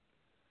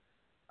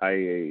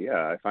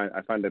 I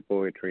find that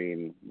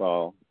poetry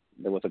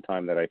there was a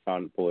time that I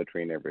found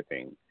poetry in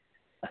everything.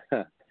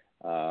 It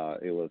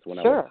was when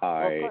I was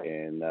high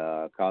in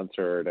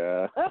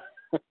concert.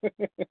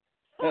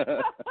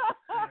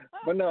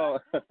 But no,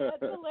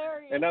 that's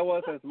hilarious. And I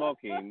wasn't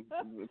smoking.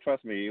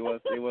 Trust me, it was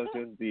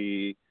just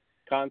the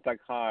contact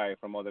high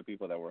from other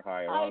people that were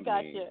high around me.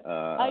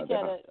 I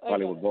get it.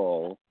 Hollywood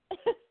Bowl,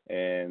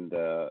 and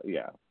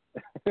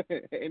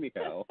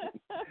anyhow.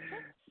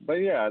 But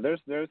yeah,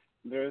 there's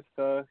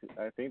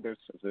I think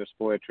there's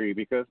poetry,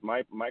 because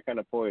my kind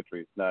of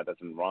poetry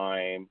doesn't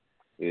rhyme.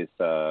 It's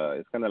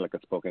kind of like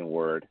a spoken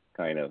word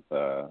kind of.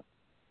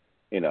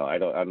 I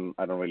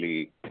don't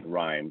really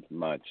rhyme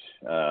much,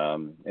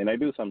 and I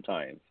do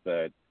sometimes,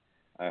 but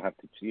I have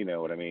to, you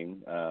know what I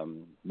mean.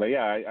 But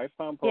yeah, I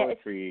found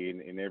poetry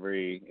in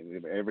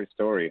every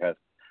story has,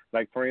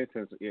 like, for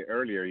instance,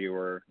 earlier you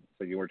were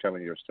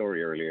telling your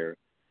story earlier,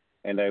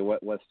 and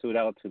what stood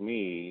out to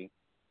me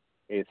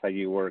is how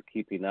you were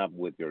keeping up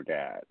with your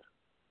dad.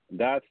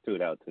 That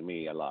stood out to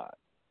me a lot,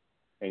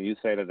 and you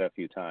said it a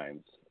few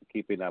times,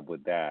 keeping up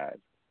with dad.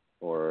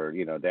 Or,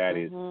 dad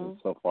is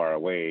so far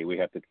away, we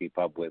have to keep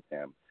up with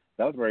him.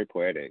 That was very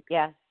poetic.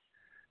 Yes.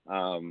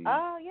 I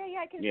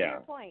can see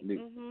your point.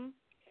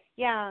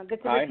 Yeah,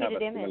 good to I repeated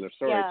have a image. similar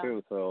story,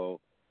 too.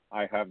 So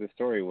I have this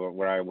story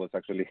where I was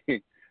actually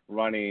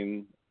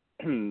running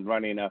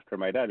after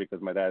my dad, because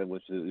my dad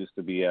used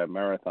to be a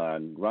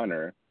marathon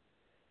runner,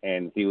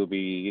 and he would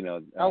be,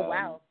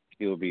 wow.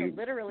 He would be, so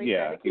literally,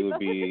 he would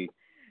be,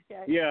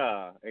 and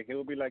he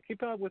would be like,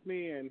 keep up with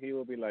me, and he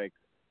would be like,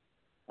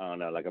 I don't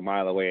know, like a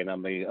mile away, and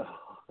I'm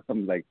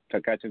like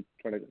trying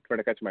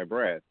to catch my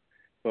breath.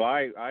 So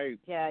I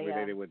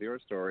related with your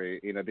story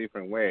in a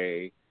different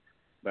way,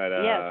 but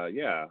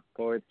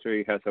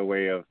poetry has a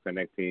way of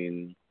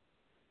connecting,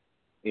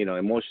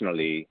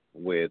 emotionally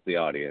with the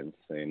audience,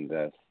 and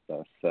that's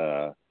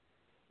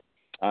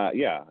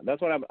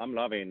what I'm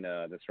loving,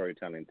 the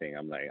storytelling thing.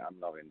 I'm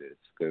loving this,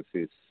 because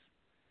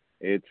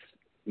it's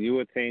you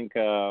would think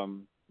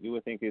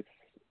it's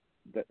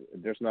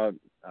there's not.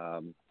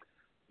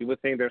 You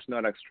would think there's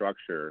not a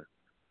structure,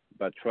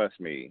 but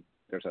trust me,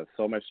 there's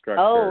so much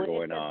structure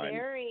going on.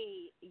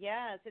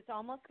 It's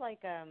almost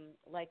like a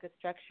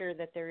structure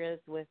that there is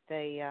with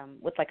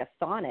like a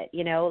sonnet.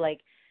 Like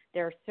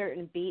there are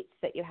certain beats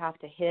that you have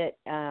to hit,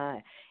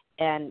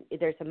 and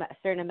there's a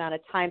certain amount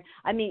of time.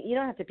 I mean, you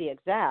don't have to be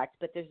exact,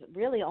 but there's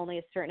really only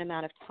a certain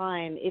amount of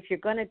time if you're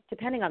going to,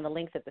 depending on the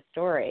length of the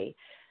story,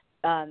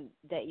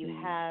 that you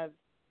have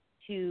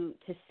to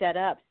set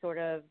up sort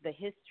of the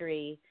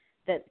history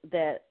that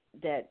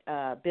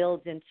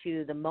builds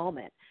into the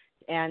moment,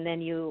 and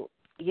then you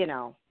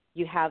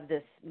have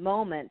this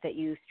moment that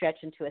you stretch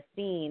into a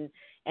scene,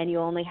 and you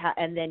only have,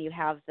 and then you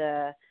have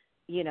the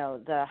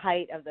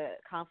height of the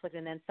conflict,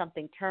 and then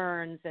something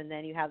turns, and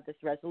then you have this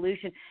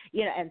resolution,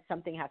 and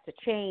something has to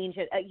change.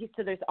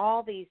 So there's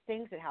all these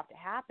things that have to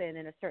happen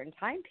in a certain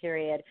time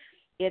period.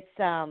 It's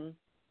God,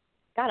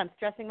 I'm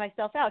stressing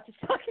myself out just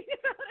talking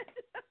about it.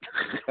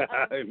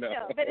 I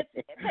know.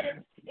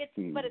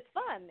 But it's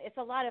fun. It's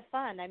a lot of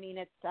fun. I mean,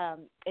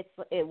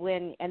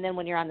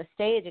 when you're on the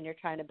stage and you're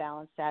trying to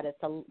balance that, it's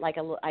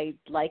I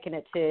liken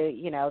it to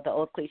the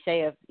old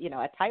cliche of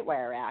a tight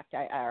wire act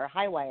or a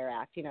high wire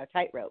act,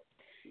 tightrope.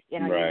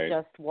 You're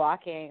just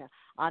walking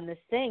on this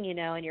thing,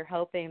 and you're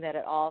hoping that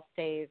it all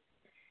stays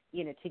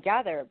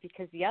together,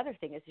 because the other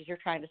thing is you're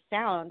trying to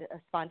sound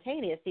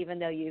spontaneous, even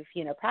though you've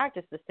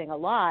practiced this thing a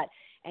lot,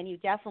 and you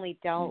definitely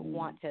don't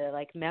want to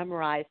like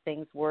memorize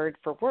things word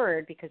for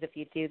word, because if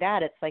you do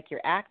that, it's like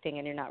you're acting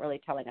and you're not really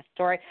telling a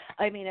story.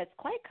 I mean, it's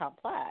quite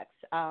complex.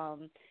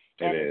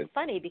 It's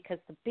funny because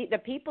the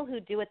people who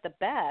do it the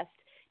best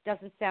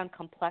doesn't sound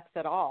complex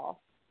at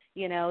all.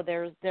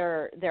 There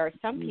are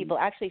some people,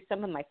 actually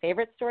some of my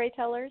favorite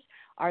storytellers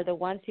are the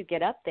ones who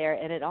get up there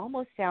and it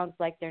almost sounds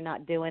like they're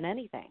not doing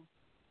anything.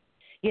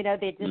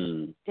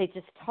 They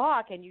just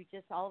talk, and you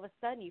just all of a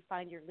sudden you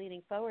find you're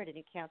leaning forward and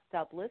you can't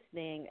stop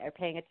listening or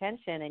paying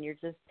attention, and you're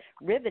just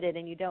riveted,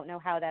 and you don't know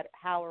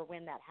how or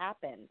when that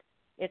happened.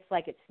 It's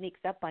like it sneaks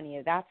up on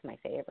you. That's my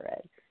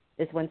favorite,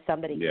 is when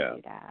somebody can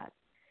do that.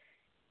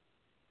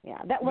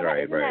 Yeah.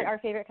 Isn't that our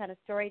favorite kind of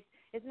story?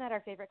 Isn't that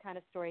our favorite kind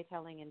of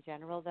storytelling in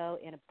general, though,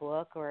 in a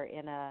book or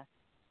in a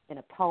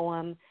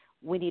poem?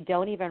 When you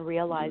don't even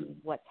realize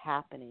what's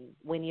happening,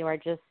 when you are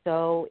just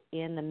so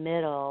in the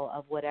middle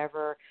of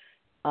whatever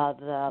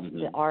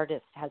the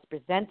artist has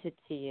presented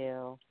to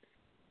you.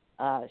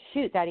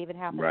 That even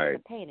happens in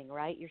the painting,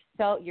 right? You're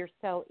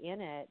so in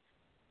it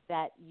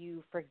that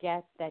you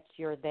forget that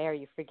you're there.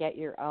 You forget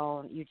your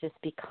own. You just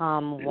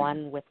become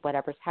one with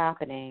whatever's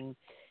happening,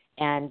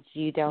 and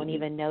you don't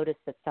even notice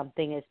that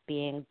something is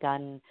being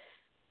done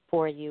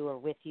for you or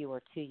with you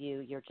or to you.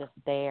 You're just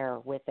there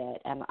with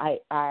it. And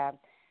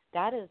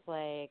that is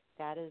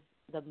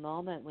the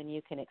moment when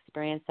you can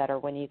experience that, or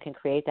when you can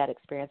create that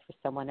experience for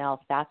someone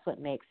else. That's what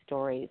makes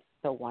stories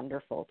so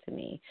wonderful to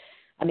me.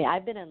 I mean,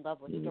 I've been in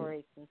love with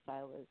stories since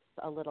I was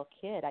a little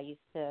kid. I used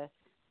to,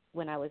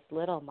 when I was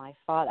little,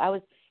 I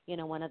was,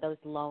 one of those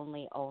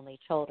lonely only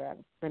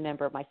children.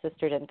 Remember, my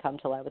sister didn't come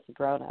till I was a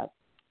grown up.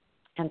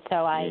 And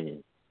so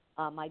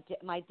my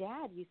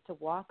dad used to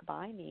walk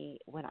by me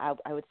when I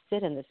would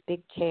sit in this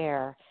big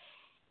chair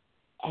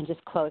and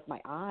just close my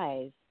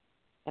eyes.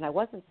 And I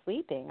wasn't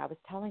sleeping. I was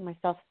telling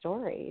myself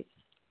stories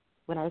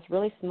when I was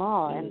really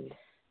small. And,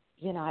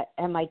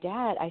 and my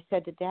dad, I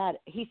said to Dad,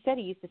 he said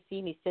he used to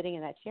see me sitting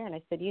in that chair. And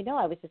I said,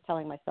 I was just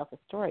telling myself a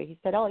story. He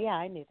said, oh, yeah,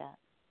 I knew that.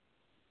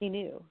 He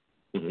knew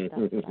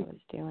that's what I was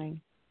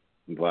doing.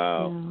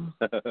 Wow.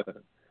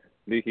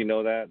 Did he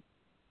know that?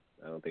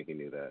 I don't think he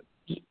knew that.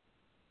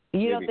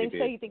 You don't think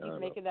so? You think he's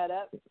making that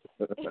up?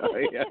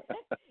 Yeah.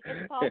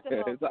 It's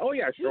possible. Oh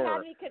yeah,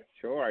 sure.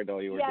 Sure, I know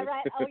you were. Yeah,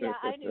 right. Oh yeah,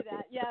 I knew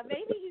that. Yeah,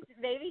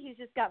 maybe he's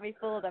just got me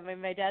fooled. I mean,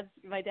 my dad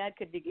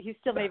could be. He's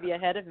still maybe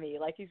ahead of me.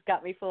 Like he's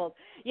got me fooled.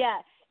 Yeah,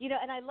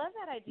 and I love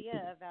that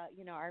idea about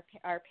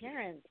our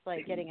parents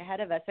like getting ahead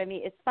of us. I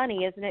mean, it's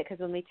funny, isn't it? Because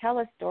when we tell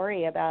a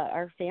story about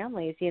our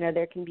families,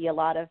 there can be a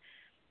lot of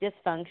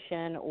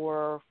dysfunction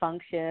or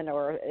function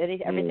or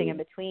everything in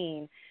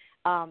between.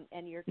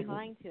 And you're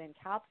trying to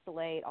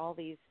encapsulate all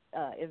these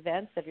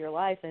events of your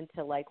life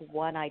into like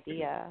one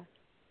idea,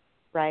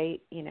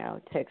 right?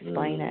 To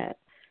explain it.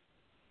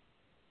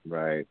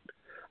 Right.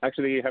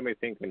 Actually, you have me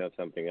thinking of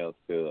something else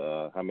too.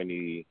 How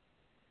many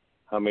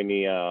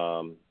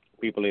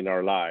people in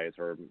our lives,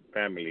 or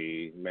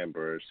family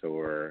members,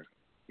 or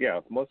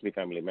mostly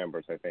family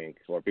members, I think,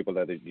 or people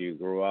that you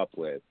grew up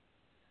with,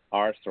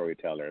 are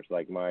storytellers.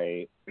 Like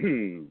my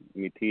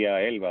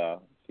tia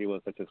Elva, she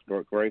was such a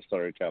great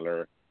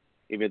storyteller.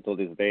 Even till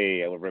this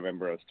day, I would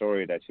remember a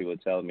story that she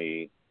would tell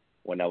me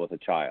when I was a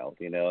child,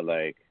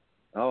 like,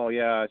 oh,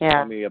 yeah, she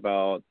told me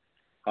about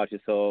how she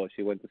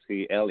went to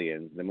see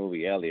Alien, the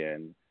movie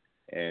Alien,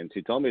 and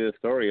she told me the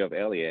story of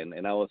Alien,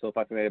 and I was so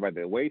fascinated by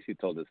the way she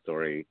told the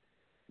story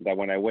that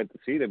when I went to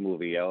see the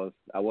movie, I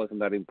wasn't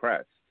that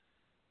impressed,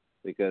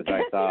 because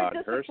I thought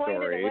her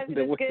story,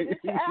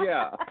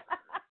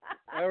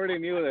 I already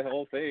knew the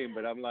whole thing,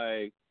 but I'm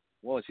like,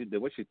 well, the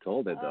way she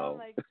told it, though,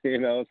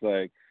 it's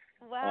like,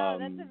 wow,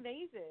 that's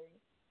amazing.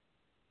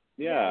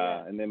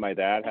 Yeah, and then my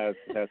dad has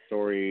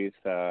stories.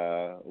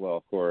 Well,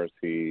 of course,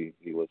 he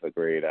was a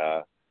great,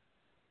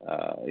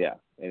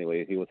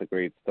 anyway, he was a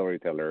great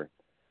storyteller.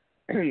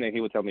 And he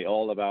would tell me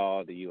all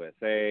about the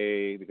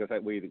USA, because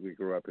we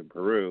grew up in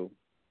Peru.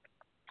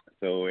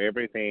 So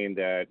everything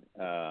that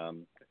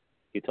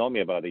he told me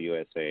about the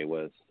USA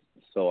was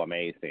so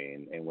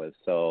amazing and was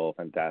so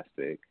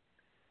fantastic.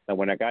 And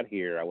when I got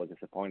here, I was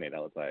disappointed. I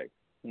was like,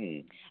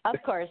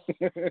 Of course.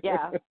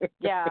 Yeah.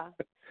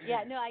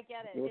 No, I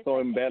get it. It was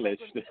so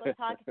embellished.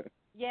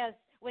 Yes.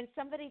 When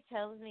somebody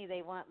tells me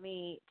they want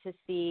me to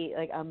see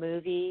like a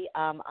movie,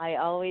 I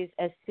always,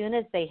 as soon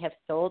as they have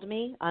sold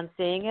me on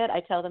seeing it, I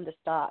tell them to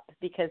stop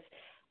because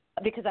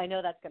I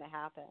know that's going to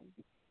happen.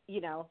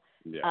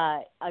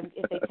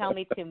 If they tell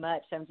me too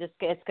much,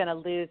 it's going to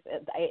lose.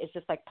 It's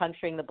just like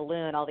puncturing the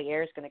balloon. All the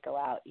air is going to go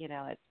out.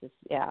 It's just,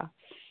 yeah.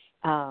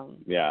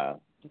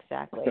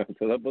 Exactly.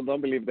 So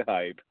don't believe the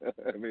hype,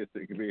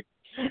 basically,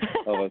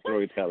 of a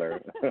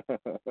storyteller.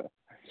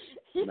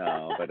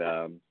 No,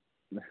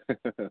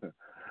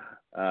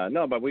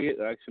 but we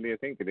actually, I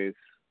think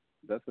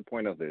that's the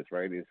point of this,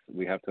 right? Is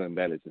we have to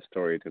embellish the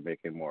story to make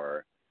it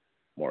more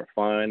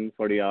fun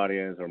for the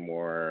audience, or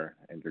more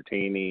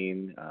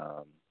entertaining.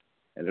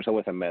 And there's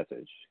always a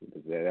message.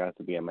 There has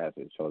to be a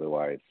message,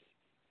 otherwise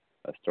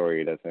a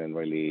story doesn't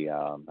really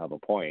have a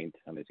point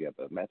unless you have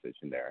a message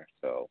in there.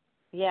 So.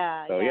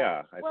 I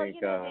think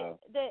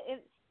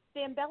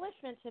the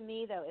embellishment to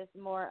me, though, is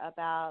more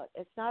about,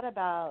 it's not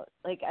about,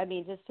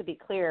 just to be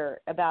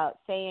clear, about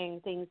saying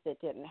things that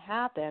didn't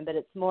happen, but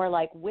it's more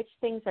like which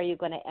things are you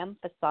going to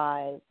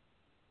emphasize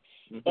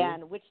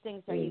and which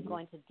things are you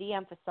going to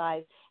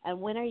de-emphasize, and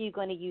when are you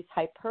going to use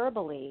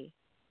hyperbole,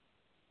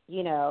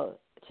 to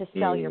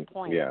sell your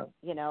point, it's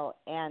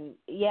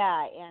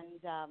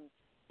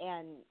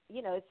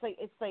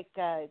like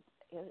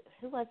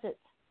who was it?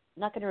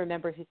 I'm not going to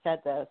remember who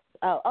said this.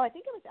 Oh, I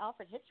think it was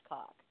Alfred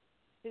Hitchcock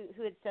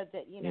who had said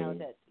that,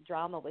 that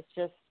drama was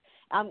just,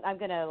 I'm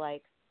going to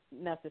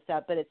mess this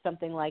up, but it's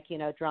something like,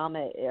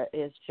 drama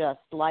is just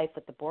life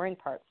with the boring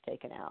parts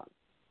taken out.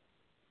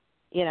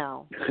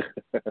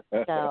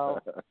 So,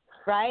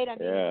 right? I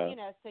mean,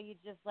 so you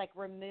just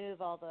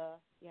remove all the,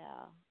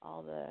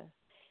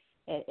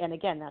 and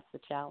again, that's the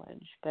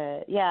challenge.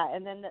 But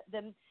and then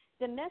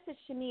the message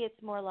to me,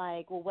 it's more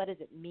like, well, what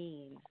does it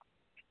mean?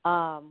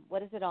 What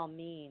does it all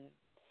mean?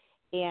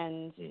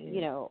 And,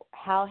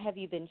 how have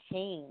you been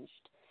changed?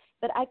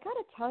 But I got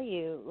to tell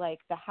you,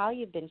 the how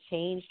you've been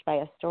changed by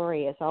a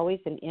story is always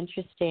an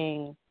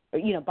interesting,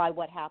 by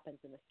what happens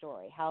in the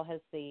story. How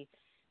has the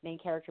main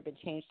character been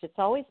changed, it's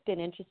always been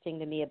interesting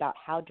to me about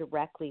how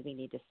directly we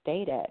need to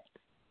state it.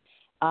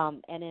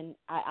 And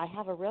I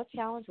have a real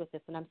challenge with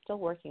this, and I'm still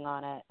working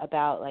on it,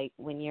 about like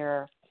when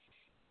you're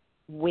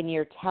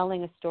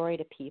telling a story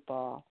to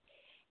people,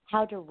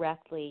 how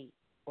directly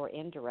or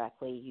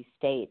indirectly you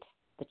state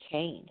the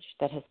change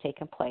that has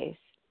taken place.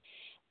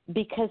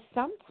 Because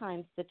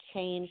sometimes the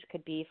change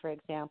could be, for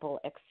example,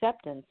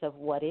 acceptance of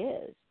what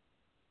is.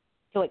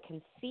 So it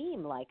can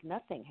seem like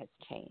nothing has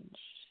changed.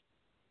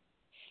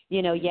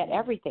 Yet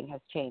everything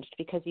has changed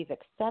because you've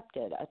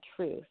accepted a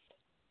truth.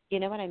 You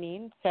know what I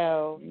mean?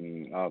 So,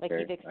 like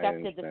you've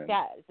accepted the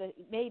fact.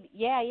 Maybe,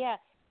 yeah.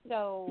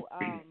 So,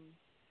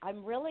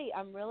 I'm really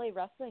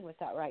wrestling with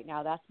that right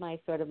now. That's my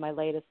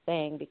latest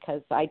thing,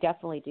 because I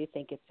definitely do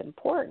think it's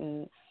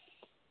important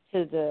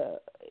to the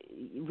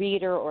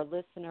reader or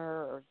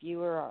listener or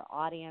viewer or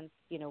audience.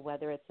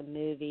 Whether it's a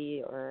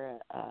movie or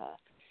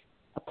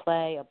a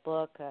play, a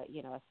book, a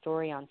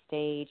story on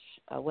stage,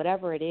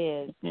 whatever it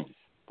is,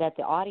 that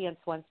the audience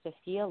wants to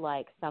feel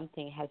like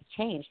something has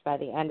changed by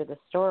the end of the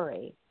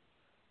story.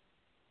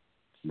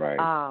 Right.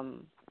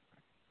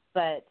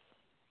 But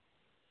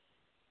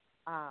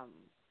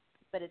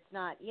it's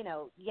not,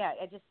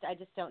 I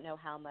just don't know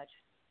how much.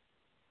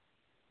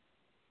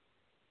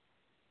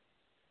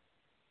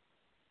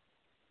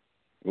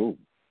 Ooh.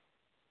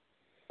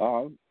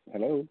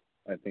 Hello.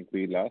 I think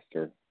we lost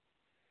her.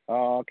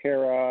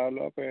 Cara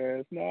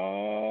Lopez,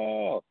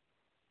 no.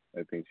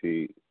 I think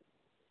she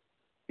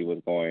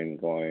was going,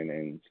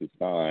 and she's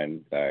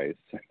gone, guys.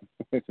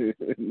 That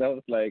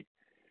was like,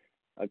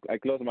 I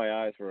closed my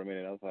eyes for a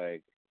minute. I was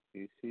like,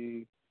 is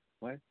she,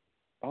 what?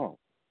 Oh,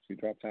 she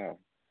dropped out.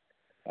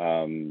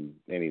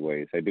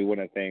 Anyways, I do want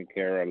to thank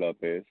Cara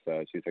Lopez.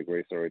 She's a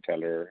great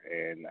storyteller,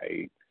 and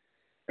I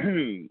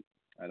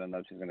don't know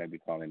if she's going to be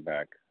calling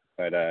back.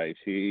 But if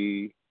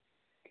she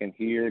can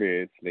hear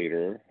this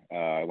later,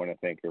 I want to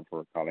thank her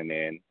for calling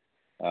in.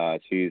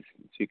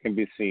 She can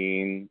be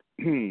seen,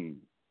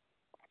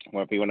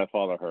 well, if you want to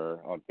follow her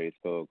on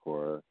Facebook,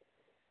 or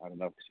I don't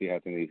know if she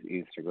has any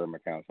Instagram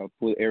accounts. I'll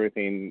put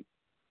everything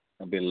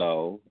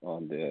below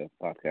on the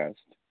podcast.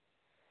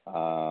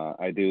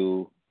 I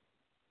do,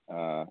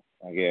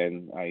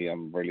 again, I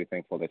am really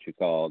thankful that you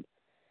called.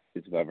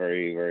 She's a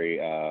very, very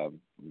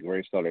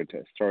great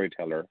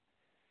storyteller,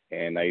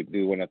 and I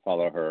do want to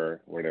follow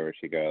her wherever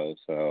she goes.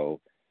 So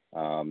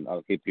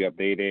I'll keep you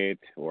updated,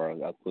 or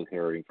I'll put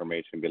her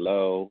information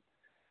below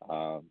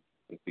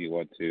if you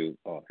want to.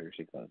 Oh, here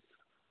she goes.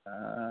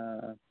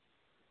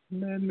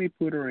 Let me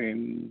put her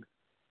in.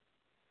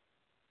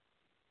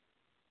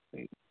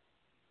 Wait.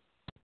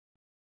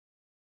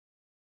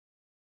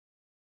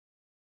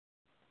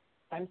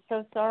 I'm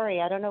so sorry.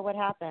 I don't know what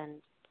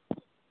happened.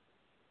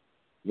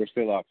 We're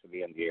still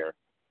actually in the air.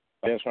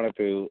 I just wanted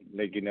to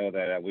let you know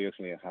that we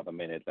actually have a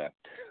minute left.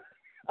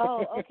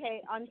 Oh,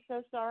 okay. I'm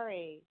so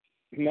sorry.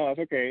 No,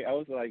 it's okay. I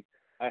was like,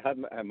 I had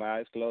my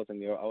eyes closed,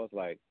 and I was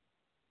like,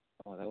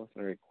 oh, that was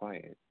very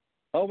quiet.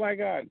 Oh my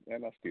God, I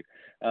lost you.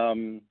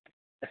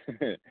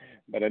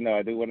 But no,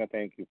 I do want to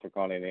thank you for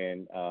calling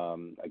in.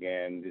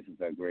 Again, this is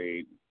a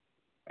great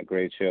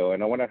show,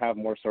 and I want to have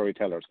more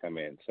storytellers come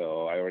in.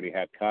 So I already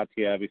had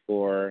Katya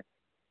before,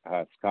 I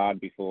had Scott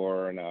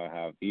before, and now I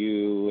have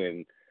you,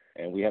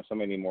 and we have so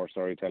many more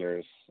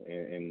storytellers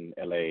in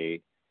LA,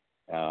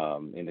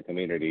 in the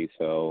community.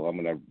 So I'm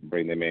gonna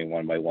bring them in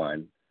one by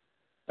one.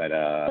 But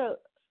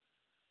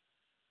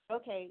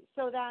okay,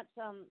 so that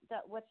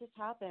what just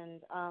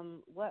happened?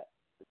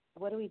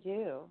 What do we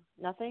do?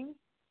 Nothing?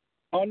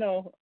 Oh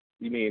no,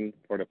 you mean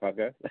for the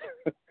podcast?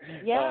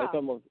 Yeah.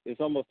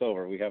 It's almost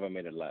over. We have a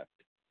minute left,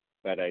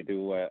 but I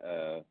do.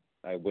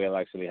 I will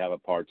actually have a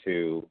part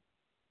two.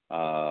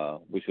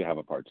 We should have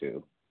a part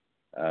two.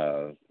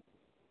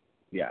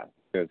 Yeah,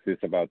 because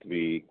it's about to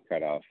be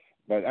cut off.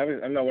 But I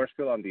know we're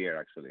still on the air.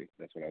 Actually,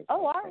 that's what I was.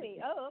 Oh, are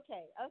we? Oh,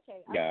 okay.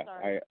 I'm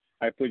sorry.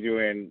 I put you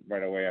in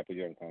right away. I put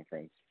you in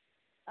conference.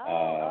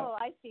 Oh,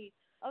 I see.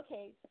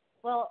 Okay.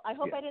 Well, I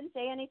hope I didn't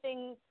say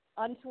anything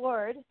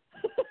untoward.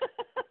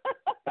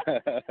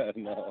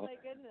 No. Oh my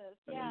goodness.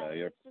 Yeah, no,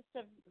 it's just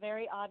a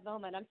very odd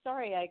moment. I'm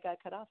sorry I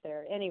got cut off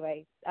there.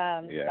 Anyway,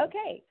 yeah.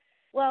 Okay.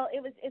 Well,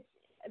 it's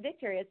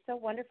Victor. It's so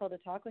wonderful to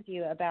talk with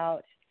you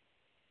about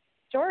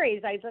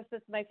stories. This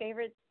is my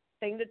favorite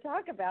thing to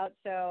talk about.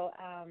 So,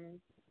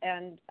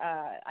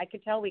 I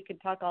could tell we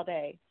could talk all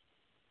day.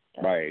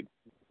 So. Right.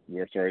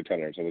 We're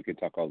storytellers, so we could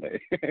talk all day.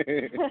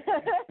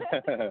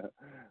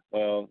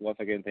 Well, once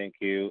again,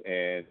 thank you,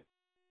 and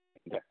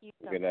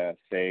we're gonna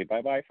say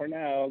bye-bye for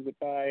now.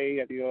 Goodbye,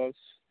 adios,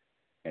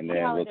 and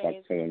then we'll talk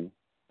soon.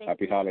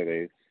 Happy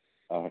holidays.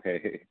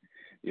 Okay.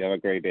 You have a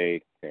great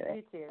day, Cara.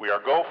 You too. We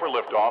are go for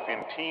liftoff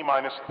in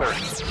T-minus 30.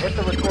 Hit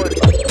the record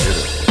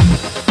button.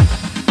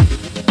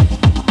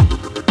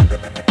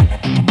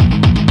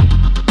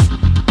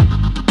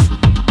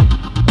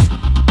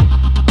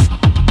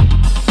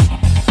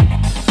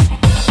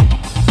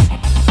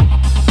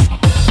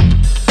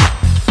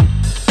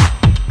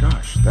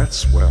 That's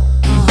swell.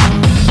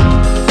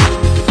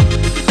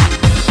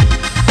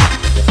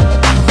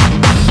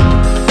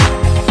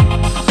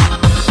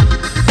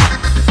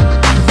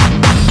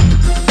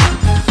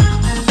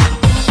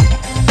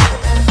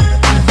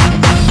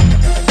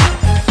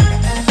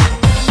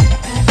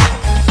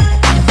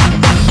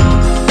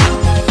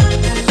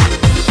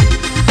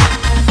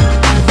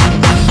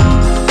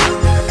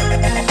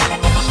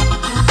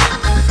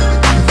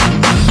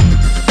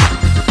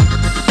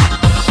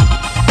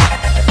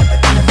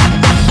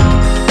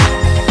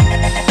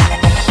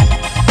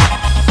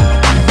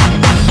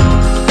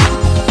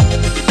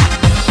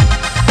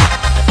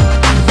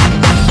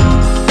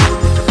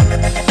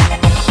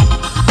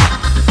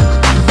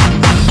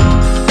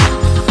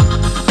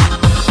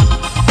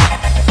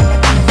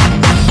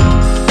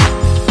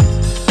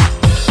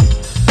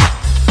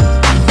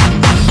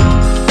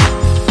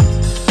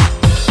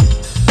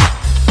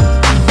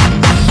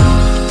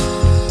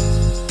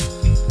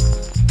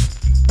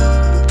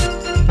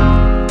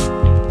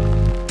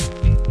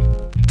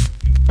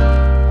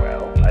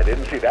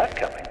 didn't see that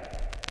coming.